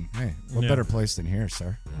 but I mean, hey, what better place than here,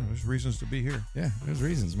 sir? Yeah, there's reasons to be here. Yeah, there's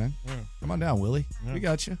reasons, man. Yeah. Come on down, Willie. Yeah. We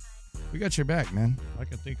got you. We got your back, man. I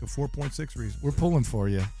can think of 4.6 reasons. We're pulling for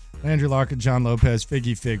you. Andrew Larkin, John Lopez,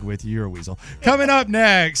 Figgy Fig with you. You're a weasel. Coming up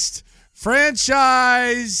next,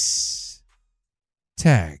 franchise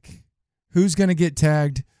tag. Who's going to get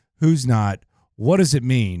tagged? Who's not? What does it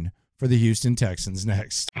mean for the Houston Texans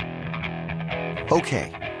next?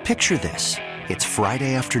 Okay, picture this. It's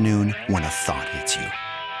Friday afternoon when a thought hits you.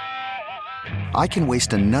 I can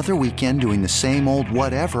waste another weekend doing the same old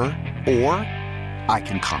whatever, or I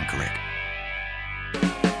can conquer it.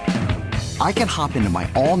 I can hop into my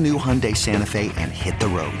all-new Hyundai Santa Fe and hit the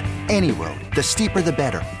road. Any road. The steeper, the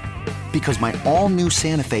better. Because my all-new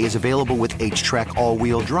Santa Fe is available with H-Track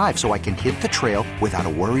all-wheel drive, so I can hit the trail without a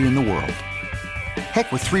worry in the world.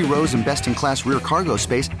 Heck, with 3 rows and best-in-class rear cargo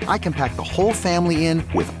space, I can pack the whole family in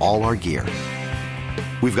with all our gear.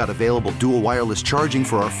 We've got available dual wireless charging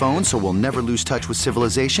for our phones, so we'll never lose touch with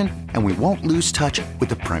civilization, and we won't lose touch with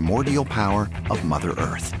the primordial power of Mother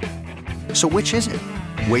Earth. So which is it?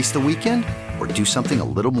 Waste the weekend or do something a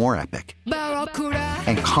little more epic?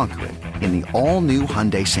 And conquer it in the all-new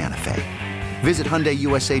Hyundai Santa Fe. Visit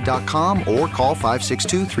HyundaiUSA.com or call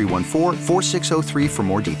 562-314-4603 for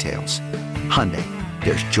more details. Hyundai,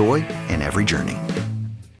 there's joy in every journey.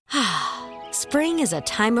 Spring is a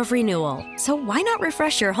time of renewal, so why not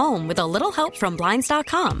refresh your home with a little help from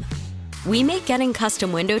Blinds.com? We make getting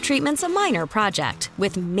custom window treatments a minor project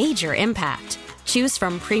with major impact. Choose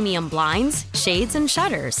from premium blinds, shades, and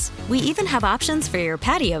shutters. We even have options for your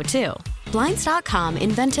patio, too. Blinds.com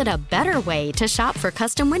invented a better way to shop for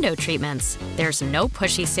custom window treatments. There's no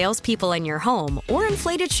pushy salespeople in your home or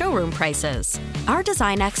inflated showroom prices. Our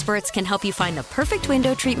design experts can help you find the perfect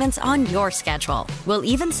window treatments on your schedule. We'll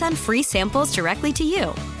even send free samples directly to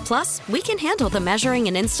you. Plus, we can handle the measuring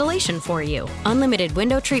and installation for you. Unlimited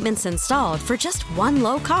window treatments installed for just one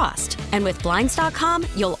low cost. And with Blinds.com,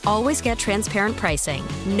 you'll always get transparent pricing.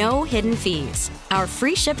 No hidden fees. Our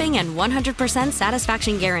free shipping and 100%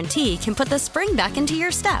 satisfaction guarantee can put the spring back into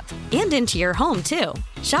your step and into your home, too.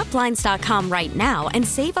 Shop Blinds.com right now and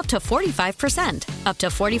save up to 45%. Up to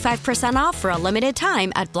 45% off for a limited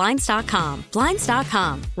time at Blinds.com.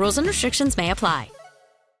 Blinds.com. Rules and restrictions may apply.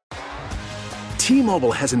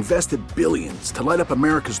 T-Mobile has invested billions to light up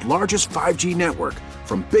America's largest 5G network,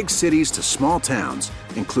 from big cities to small towns,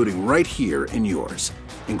 including right here in yours.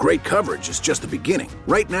 And great coverage is just the beginning.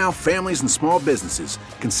 Right now, families and small businesses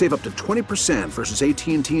can save up to 20% versus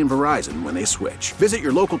AT&T and Verizon when they switch. Visit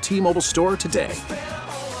your local T-Mobile store today.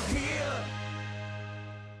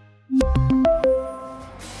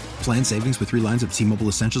 Plan savings with 3 lines of T-Mobile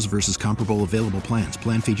Essentials versus comparable available plans.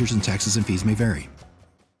 Plan features and taxes and fees may vary.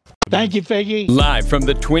 Thank you, Figgy. Live from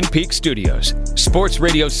the Twin Peaks studios, Sports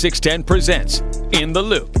Radio 610 presents In the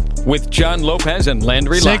Loop with John Lopez and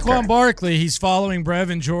Landry Locker. Saquon Barkley, he's following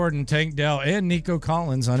Brevin Jordan, Tank Dell, and Nico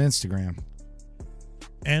Collins on Instagram.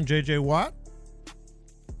 And J.J. Watt?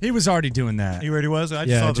 He was already doing that. He already was? I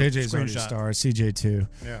just yeah, saw the JJ's already a star. CJ too.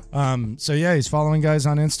 Yeah. So yeah, he's following guys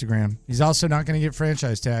on Instagram. He's also not going to get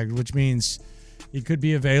franchise tagged, which means he could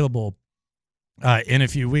be available in a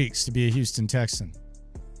few weeks to be a Houston Texan.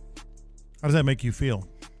 How does that make you feel?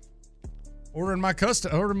 Ordering my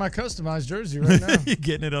customized jersey right now. You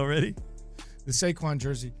getting it already? The Saquon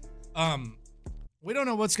jersey. We don't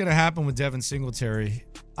know what's going to happen with Devin Singletary.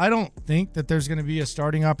 I don't think that there's going to be a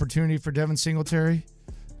starting opportunity for Devin Singletary.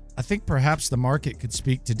 I think perhaps the market could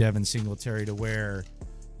speak to Devin Singletary to where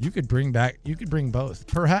you could bring both.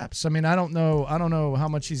 Perhaps. I mean, I don't know how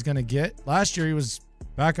much he's going to get. Last year he was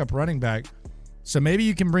backup running back. So maybe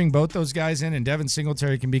you can bring both those guys in and Devin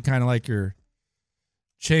Singletary can be kind of like your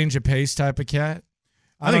change of pace type of cat.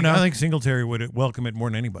 I don't know. I think Singletary would welcome it more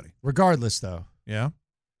than anybody. Regardless, though. Yeah.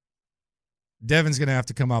 Devin's going to have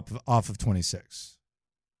to come off of 26.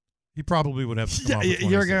 He probably would have to come off of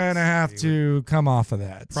 26. You're going to have to come off of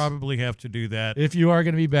that. Probably have to do that. If you are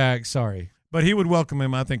going to be back, sorry. But he would welcome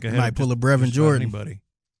him, I think, ahead might of pull a Brevin Jordan. Anybody.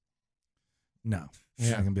 No. You're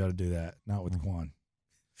not going to be able to do that. Not with Quan.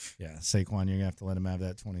 Yeah, Saquon, you're going to have to let him have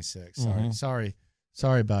that 26. Sorry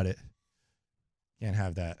about it. Can't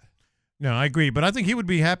have that. No, I agree. But I think he would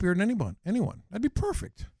be happier than anyone. That'd be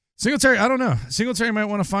perfect. Singletary, I don't know. Singletary might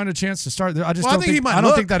want to find a chance to start. I don't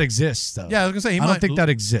think that exists, though. Yeah, I was gonna say I don't think that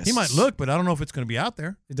exists. He might look, but I don't know if it's going to be out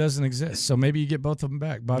there. It doesn't exist. So maybe you get both of them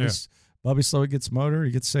back. Bobby Slowick gets motor.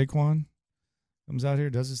 He gets Saquon. Comes out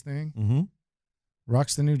here, does his thing. Mm-hmm.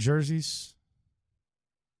 Rocks the new jerseys.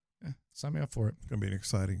 Yeah, sign me up for it. It's going to be an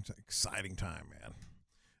exciting time, man.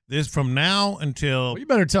 This from now until. Well, you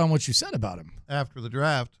better tell him what you said about him after the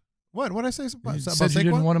draft. What did I say? You said you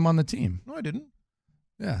didn't want him on the team. No, I didn't.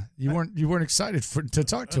 Yeah, you weren't excited to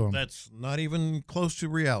talk to him. That's not even close to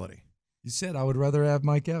reality. You said I would rather have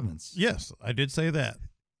Mike Evans. Yes, I did say that.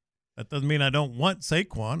 That doesn't mean I don't want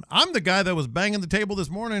Saquon. I'm the guy that was banging the table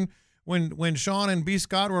this morning when Sean and B.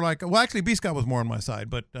 Scott were like, well, actually, B. Scott was more on my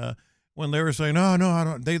side, but when they were saying, no, I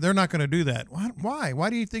don't, they're not going to do that. Why?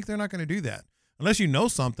 Why do you think they're not going to do that? Unless you know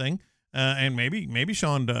something, and maybe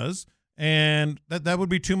Sean does, and that would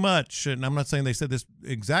be too much. And I'm not saying they said this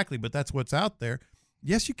exactly, but that's what's out there.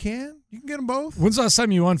 Yes, you can. You can get them both. When's the last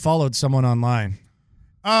time you unfollowed someone online?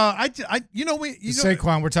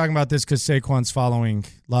 Saquon. We're talking about this because Saquon's following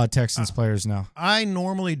a lot of Texans players now. I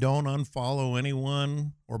normally don't unfollow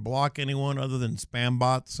anyone or block anyone other than spam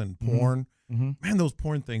bots and porn. Mm-hmm. Man, those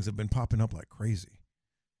porn things have been popping up like crazy.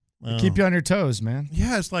 Keep you on your toes, man.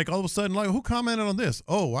 Yeah, it's like all of a sudden, like, who commented on this?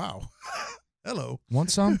 Oh, wow. Hello. Want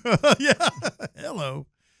some? Yeah. Hello.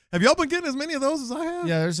 Have y'all been getting as many of those as I have?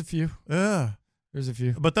 Yeah, there's a few. Yeah. There's a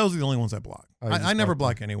few. But those are the only ones I block. I never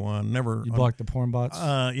block anyone. Never. You block the porn bots?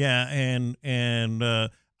 Yeah, and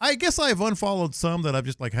I guess I've unfollowed some that I've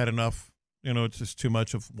just like had enough. It's just too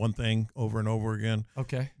much of one thing over and over again.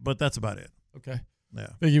 Okay. But that's about it. Okay. Yeah.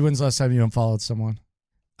 Biggie, when's the last time you unfollowed someone?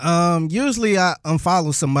 Usually I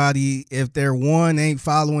unfollow somebody if they're one, ain't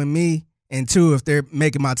following me, and two, if they're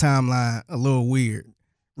making my timeline a little weird,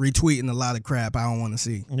 retweeting a lot of crap I don't want to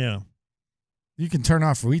see. Yeah. You can turn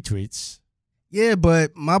off retweets. Yeah,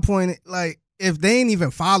 but my point, like, if they ain't even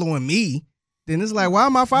following me, then it's like, why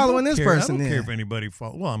am I following this person? I don't then? care if anybody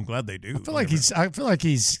follows. Well, I'm glad they do. I feel like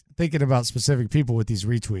he's thinking about specific people with these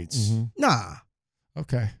retweets. Mm-hmm. Nah.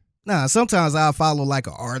 Okay. Nah, sometimes I'll follow like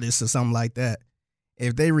an artist or something like that.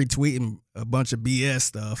 If they retweeting a bunch of BS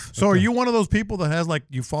stuff. So are you one of those people that has like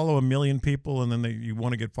you follow 1 million people and then you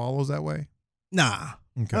want to get follows that way? Nah.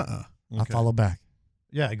 Okay. Okay. I follow back.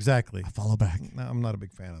 Yeah, exactly. I follow back. No, I'm not a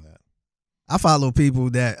big fan of that. I follow people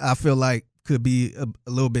that I feel like could be a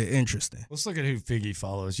little bit interesting. Let's look at who Figgy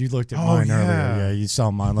follows. You looked at mine earlier. Yeah, you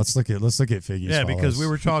saw mine. Let's look at Figgy's Yeah, follows. because we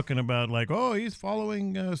were talking about like, he's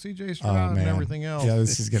following CJ Stroud and everything else. Yeah,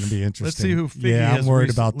 this is going to be interesting. Let's see who Figgy is. Yeah, I'm worried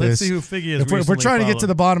about this. Let's see who Figgy is. If we're trying to get to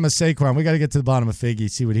the bottom of Saquon, we got to get to the bottom of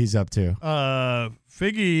Figgy, see what he's up to.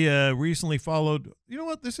 Figgy recently followed. You know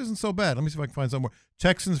what? This isn't so bad. Let me see if I can find somewhere.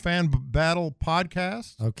 Texans Fan Battle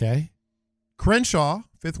Podcast. Okay. Crenshaw,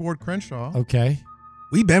 Fifth Ward Crenshaw. Okay.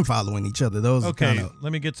 We've been following each other. Those okay. Kinda,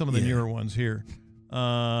 let me get some of the newer ones here.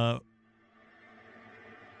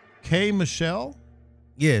 Kay Michelle.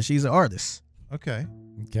 Yeah, she's an artist. Okay.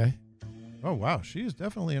 Okay. Oh wow, she is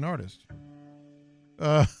definitely an artist.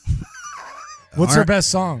 What's her best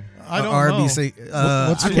song? I don't RBC.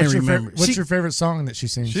 know. I can't remember. What's your favorite song that she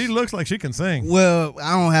sings? She looks like she can sing. Well,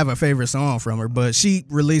 I don't have a favorite song from her, but she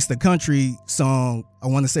released a country song, I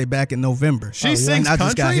want to say back in November. She sings country? I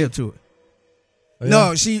just got hip to it. Oh, yeah?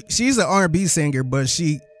 No, she's an R&B singer, but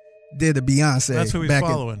she did a Beyonce. That's who he's back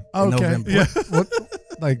following. In November. Yeah.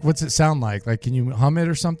 What's it sound like? Like, can you hum it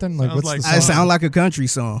or something? Like, what's the song? It sound like a country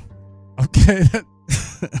song. Okay.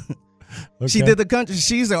 Okay. She did the country.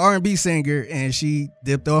 She's an R&B singer, and she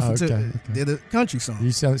dipped off into did a country song.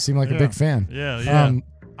 You seem like a big fan. Yeah.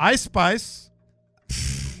 Ice Spice.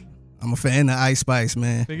 I'm a fan of Ice Spice,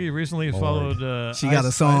 man. Figgy recently followed. She got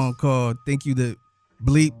a song called "Think You the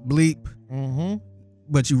Bleep Bleep,"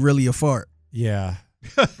 but you really a fart. Yeah.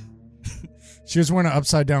 She was wearing an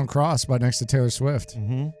upside down cross by next to Taylor Swift.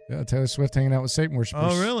 Mm-hmm. Yeah, Taylor Swift hanging out with Satan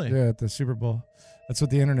worshipers. Oh, really? Yeah, at the Super Bowl. That's what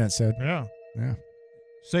the internet said. Yeah. Yeah.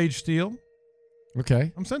 Sage Steele.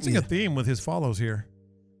 Okay. I'm sensing a theme with his follows here.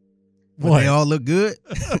 What? They all look good.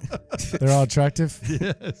 They're all attractive.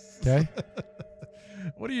 Yes. Okay.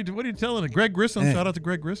 What are you telling it? Greg Grissom. Shout out to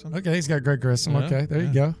Greg Grissom. Okay, he's got Greg Grissom. Yeah, okay, there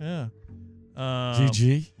you go. Yeah.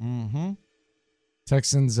 GG. Mm-hmm.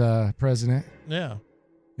 Texans president. Yeah.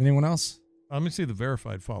 Anyone else? Let me see the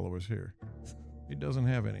verified followers here. He doesn't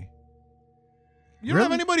have any. You don't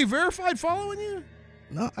have anybody verified following you?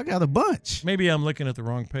 No, I got a bunch. Maybe I'm looking at the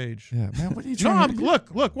wrong page. Yeah, man. What are you trying to do?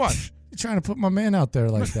 Look, watch. You're trying to put my man out there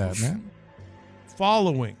like that, man.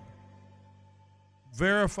 Following.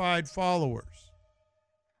 Verified followers.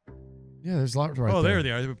 Yeah, there's a lot right there. There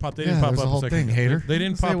they are. They didn't pop up the whole a second thing, ago. hater. They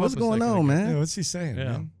didn't pop up what's a going second on, ago. man? Yeah, what's he saying,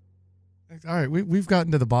 man? All right, we've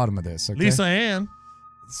gotten to the bottom of this. Okay? Lisa Ann.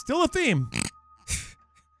 Still a theme.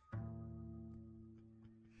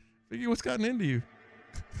 Figure what's gotten into you.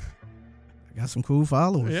 I got some cool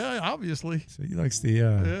followers. Yeah, obviously. So he likes the.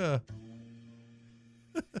 Yeah.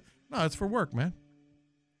 No, it's for work, man.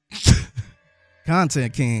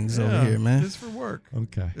 Content kings over here, man. It's for work.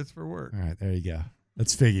 Okay. It's for work. All right, there you go.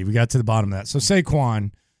 That's Figgy. We got to the bottom of that. So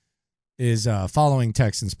Saquon is following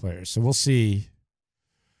Texans players. So we'll see.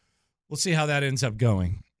 We'll see how that ends up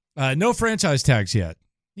going. No franchise tags yet.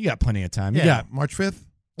 You got plenty of time. You got March 5th?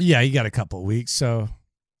 Yeah, you got a couple of weeks. So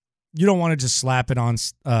you don't want to just slap it on.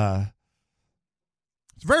 It's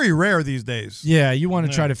very rare these days. Yeah, you want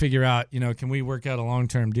to try to figure out, can we work out a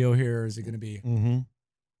long-term deal here, or is it going to be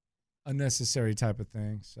a necessary type of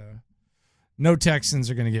thing? So no Texans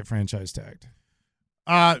are going to get franchise tagged.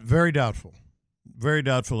 Very doubtful. Very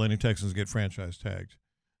doubtful any Texans get franchise tagged.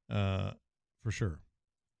 For sure.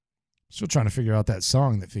 Still trying to figure out that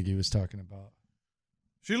song that Figgy was talking about.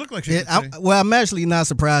 She looked like she I'm actually not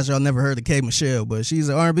surprised y'all never heard of K. Michelle, but she's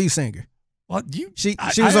an R&B singer. Well, she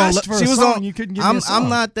was on. You couldn't give me a song. I'm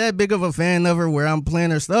not that big of a fan of her where I'm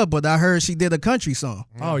playing her stuff, but I heard she did a country song.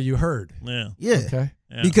 Oh, you heard? Yeah. Okay.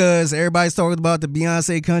 Yeah. Because everybody's talking about the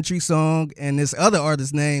Beyonce country song, and this other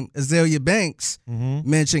artist named Azalea Banks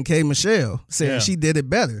mentioned K. Michelle, saying she did it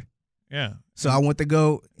better. Yeah. So I went to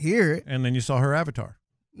go hear it. And then you saw her avatar.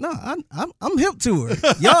 No, I'm hip to her.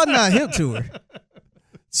 Y'all not hip to her.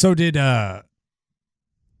 So did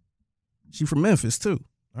she from Memphis too?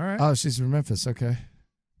 All right. Oh, she's from Memphis. Okay.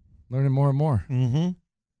 Learning more and more. Mm-hmm.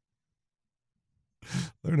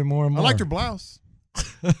 Learning more and more. I liked her blouse.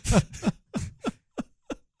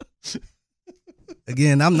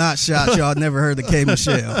 Again, I'm not shocked y'all never heard of K.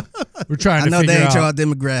 Michelle. We're trying to figure out. I know they ain't y'all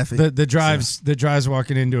demographic. The drive's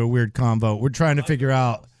walking into a weird combo. We're trying to figure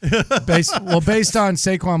out based on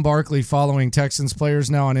Saquon Barkley following Texans players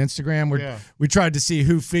now on Instagram. We tried to see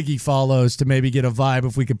who Figgy follows to maybe get a vibe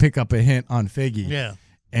if we could pick up a hint on Figgy. Yeah.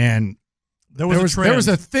 And there was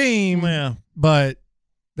a theme, but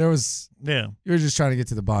there was you were just trying to get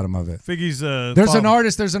to the bottom of it. Figgy's there's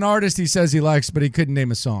an artist he says he likes, but he couldn't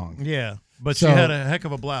name a song. Yeah. But she had a heck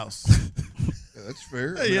of a blouse. Yeah, that's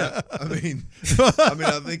fair. I mean,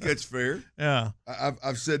 I think that's fair. Yeah.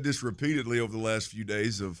 I've said this repeatedly over the last few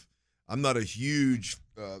days I'm not a huge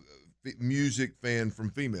music fan from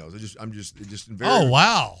females. I'm just very. Oh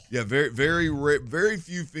wow. Yeah, very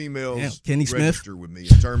few females Kenny register with me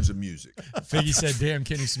in terms of music. Figgy said, "Damn,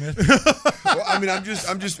 Kenny Smith." Well, I mean, it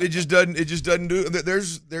just doesn't do.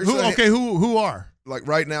 There's who are like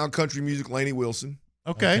right now country music. Lainey Wilson.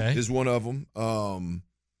 Okay. Is one of them.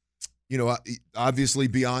 Obviously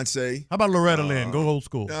Beyonce. How about Loretta Lynn? Go old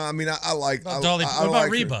school. I mean, I like. What about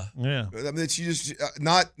Reba? Yeah. I mean, she just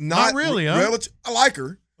not really. Huh? I like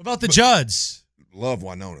her. What about the Judds? Love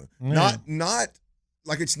Winona. Yeah. Not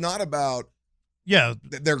like it's not about. Yeah,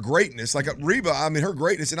 their greatness. Like Reba, I mean, her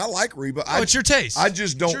greatness, and I like Reba. It's your taste. I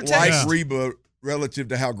just don't like Reba relative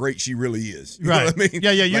to how great she really is. You know what I mean?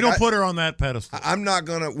 Yeah. You don't put her on that pedestal. I'm not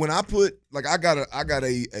gonna. When I put I got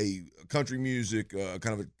a country music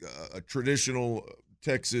kind of a traditional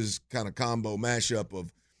Texas kind of combo mashup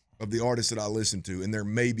of the artists that I listen to, and there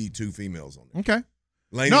may be two females on there. Okay.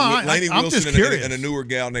 Lainey Wilson and a newer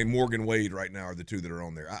gal named Morgan Wade right now are the two that are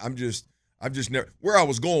on there. I've just never where I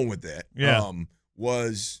was going with that.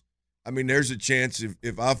 Was I mean, there's a chance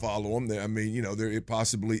if I follow them, I mean, it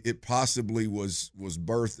possibly was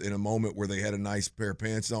birthed in a moment where they had a nice pair of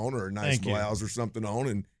pants on or a nice blouse or something on,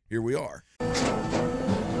 and here we are.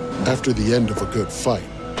 After the end of a good fight,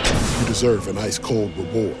 you deserve an ice-cold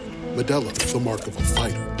reward. Modelo is the mark of a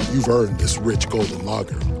fighter. You've earned this rich golden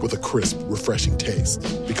lager with a crisp, refreshing taste.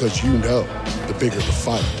 Because you know, the bigger the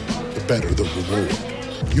fight, the better the reward.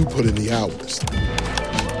 You put in the hours,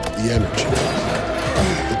 the energy,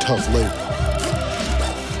 the tough labor.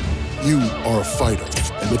 You are a fighter,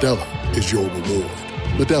 and Modelo is your reward.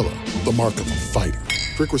 Modelo, the mark of a fighter.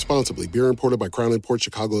 Drink responsibly. Beer imported by Crown Imports,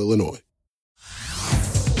 Chicago, Illinois.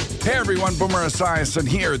 Hey everyone, Boomer Esiason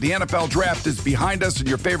here. The NFL Draft is behind us and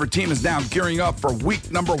your favorite team is now gearing up for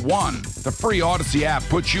week number 1. The free Odyssey app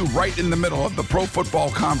puts you right in the middle of the pro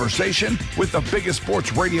football conversation with the biggest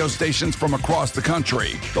sports radio stations from across the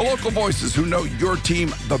country. The local voices who know your team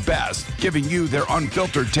the best, giving you their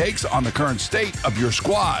unfiltered takes on the current state of your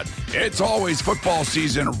squad. It's always football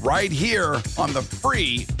season right here on the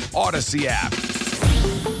free Odyssey app.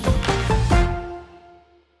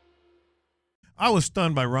 I was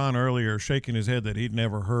stunned by Ron earlier shaking his head that he'd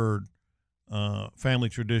never heard family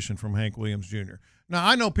tradition from Hank Williams Jr. Now,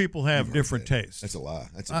 I know people have different tastes. That's a lie.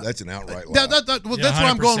 That's an outright lie. That's where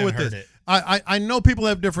I'm going with this. I know people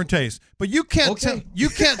have different tastes, but you can't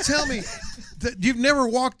tell me that you've never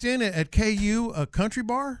walked in at KU, a country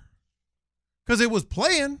bar, because it was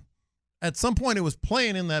playing. At some point, it was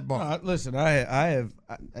playing in that bar. Listen, I have.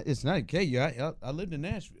 It's not at KU. I lived in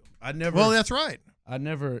Nashville. I never. Well, that's right. I've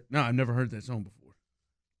never heard that song before.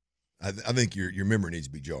 I think your memory needs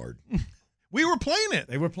to be jarred. We were playing it.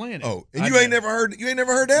 They were playing it. Oh, and you ain't never heard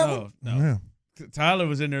that one? No. Yeah. Tyler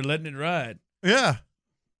was in there letting it ride. Yeah.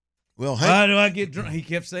 Well, why do I get drunk? He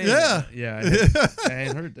kept saying that. Yeah. I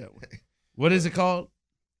hadn't heard that one. What is it called?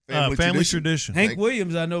 Family tradition. Hank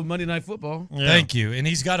Williams, I know Monday Night Football. Yeah. Thank you. And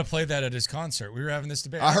he's got to play that at his concert. We were having this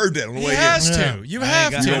debate. I heard that on the way in. He has to. You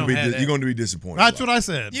have to. You're going to be disappointed. That's what I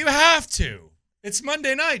said. You have to. It's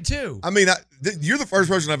Monday night, too. I mean, you're the first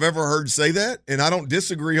person I've ever heard say that, and I don't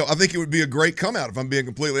disagree. I think it would be a great come out if I'm being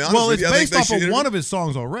completely honest with you. Well, it's based off of one of his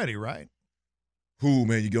songs already, right? Who,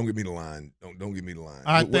 man, you don't get me the line. Don't get me the line.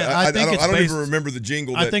 I don't even remember the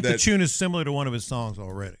jingle. I think the tune is similar to one of his songs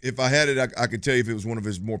already. If I had it, I could tell you if it was one of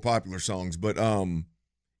his more popular songs. But,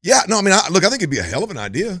 yeah, no, I mean, I think it'd be a hell of an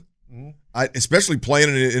idea, especially playing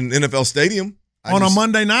in an NFL stadium. On a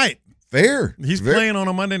Monday night. Fair. He's playing on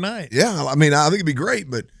a Monday night. Yeah, I mean, I think it'd be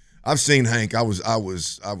great, but I've seen Hank. I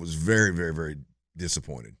was very, very, very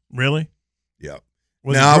disappointed. Really? Yeah.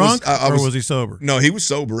 Was he drunk or was he sober? No, he was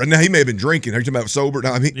sober. Now, he may have been drinking. Are you talking about sober?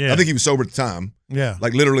 No, I mean, yeah. I think he was sober at the time. Yeah.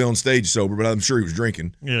 Like literally on stage sober, but I'm sure he was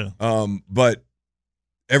drinking. Yeah. But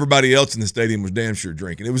everybody else in the stadium was damn sure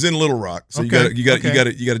drinking. It was in Little Rock, so you got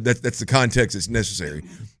that's the context that's necessary.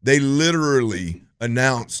 They literally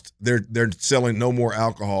announced they're selling no more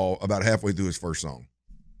alcohol about halfway through his first song.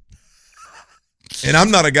 And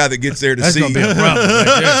I'm not a guy that gets there to see. Gonna be a problem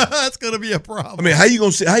right there. That's going to be a problem. I mean, how you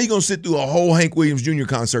gonna sit through a whole Hank Williams Jr.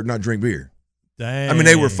 concert and not drink beer? Dang. I mean,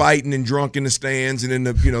 they were fighting and drunk in the stands and in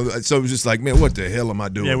the so it was just like, man, what the hell am I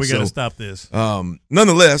doing? Yeah, we got to stop this.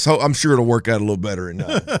 Nonetheless, I'm sure it'll work out a little better. And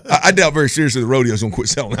I doubt very seriously the rodeo's gonna quit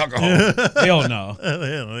selling alcohol. Hell no. Hell,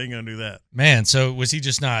 they ain't gonna do that. Man, so was he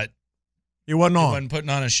just not? He wasn't on. He wasn't putting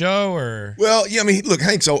on a show, or? Well, yeah. I mean, look,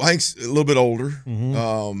 Hank's a little bit older,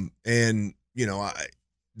 Mm-hmm. and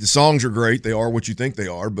the songs are great. They are what you think they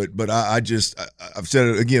are, but I've said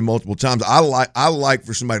it again multiple times. I like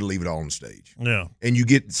for somebody to leave it all on stage. Yeah. And you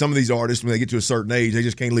get some of these artists when they get to a certain age, they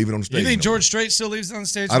just can't leave it on stage. You think George Strait still leaves it on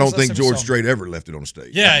stage? I don't think George Strait ever left it on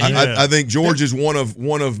stage. Yeah. I think George is one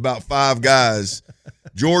of about five guys.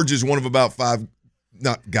 George is one of about five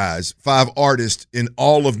artists in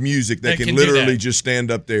all of music that can literally just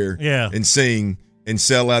stand up there and sing and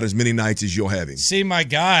sell out as many nights as you'll have him. See, my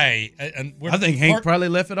guy. I think Hank probably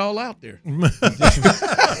left it all out there.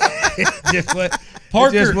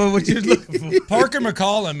 Parker, what you're looking for. Parker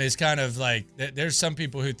McCollum is kind of like, there's some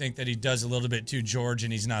people who think that he does a little bit too George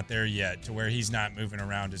and he's not there yet to where he's not moving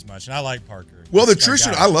around as much. And I like Parker. Well,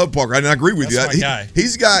 I love Parker, and I agree with That's you. my guy.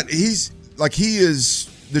 He is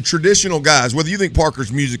the traditional guys, whether you think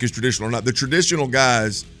Parker's music is traditional or not, the traditional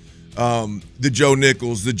guys, the Joe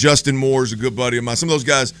Nichols, the Justin Moore's a good buddy of mine. Some of those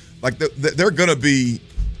guys, like they're going to be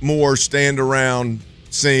more stand around,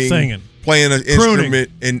 singing, playing an instrument,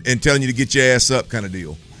 and telling you to get your ass up kind of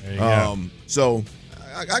deal. There you go. So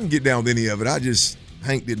I can get down with any of it.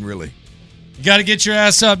 Hank didn't really. You got to get your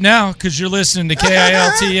ass up now because you're listening to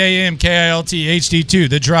KILT AM, KILT HD2.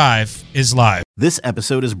 The Drive is live. This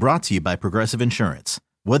episode is brought to you by Progressive Insurance.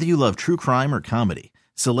 Whether you love true crime or comedy,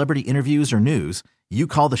 celebrity interviews or news, you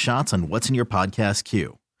call the shots on what's in your podcast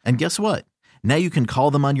queue. And guess what? Now you can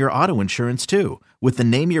call them on your auto insurance too with the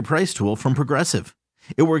Name Your Price tool from Progressive.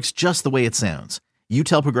 It works just the way it sounds. You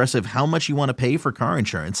tell Progressive how much you want to pay for car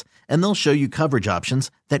insurance, and they'll show you coverage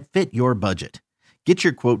options that fit your budget. Get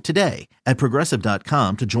your quote today at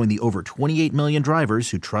Progressive.com to join the over 28 million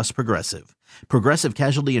drivers who trust Progressive. Progressive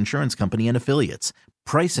Casualty Insurance Company and Affiliates.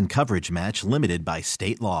 Price and coverage match limited by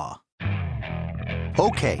state law.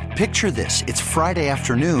 Okay, picture this. It's Friday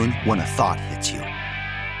afternoon when a thought hits you.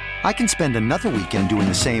 I can spend another weekend doing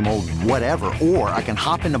the same old whatever, or I can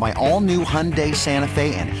hop into my all-new Hyundai Santa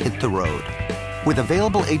Fe and hit the road. With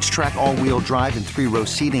available H-Track all-wheel drive and 3-row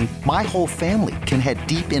seating, my whole family can head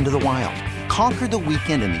deep into the wild. Conquer the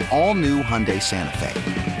weekend in the all-new Hyundai Santa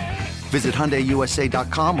Fe. Visit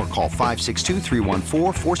HyundaiUSA.com or call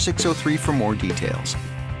 562-314-4603 for more details.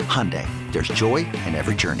 Hyundai, there's joy in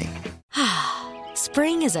every journey.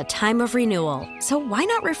 Spring is a time of renewal, so why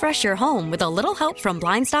not refresh your home with a little help from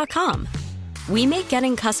Blinds.com? We make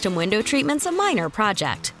getting custom window treatments a minor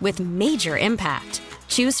project with major impact.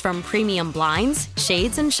 Choose from premium blinds,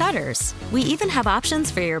 shades, and shutters. We even have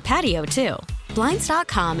options for your patio, too.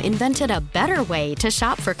 Blinds.com invented a better way to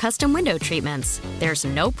shop for custom window treatments. There's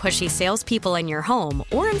no pushy salespeople in your home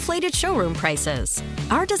or inflated showroom prices.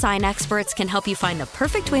 Our design experts can help you find the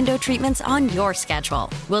perfect window treatments on your schedule.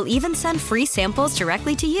 We'll even send free samples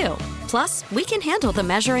directly to you. Plus, we can handle the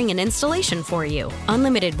measuring and installation for you.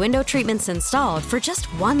 Unlimited window treatments installed for just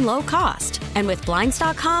one low cost. And with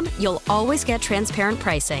Blinds.com, you'll always get transparent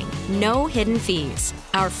pricing. No hidden fees.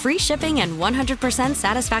 Our free shipping and 100%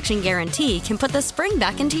 satisfaction guarantee can put the spring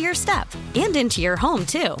back into your step and into your home,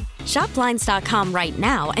 too. Shop Blinds.com right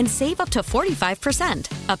now and save up to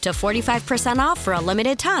 45%. Up to 45% off for a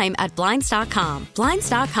limited time at Blinds.com.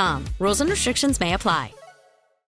 Blinds.com. Rules and restrictions may apply.